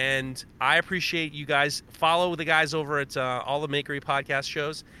 and I appreciate you guys. Follow the guys over at all the Makery podcast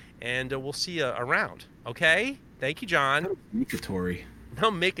shows, and we'll see you around. Okay? Thank you, John. Makatory. No,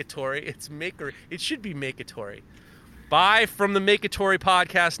 Makatory. It's Maker. It should be Makatory. Bye from the Makatory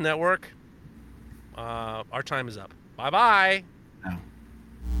Podcast Network. Our time is up. Bye-bye. No.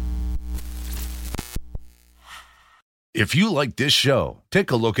 If you like this show,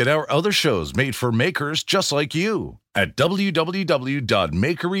 take a look at our other shows made for makers just like you at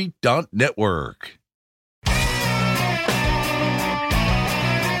www.makery.network.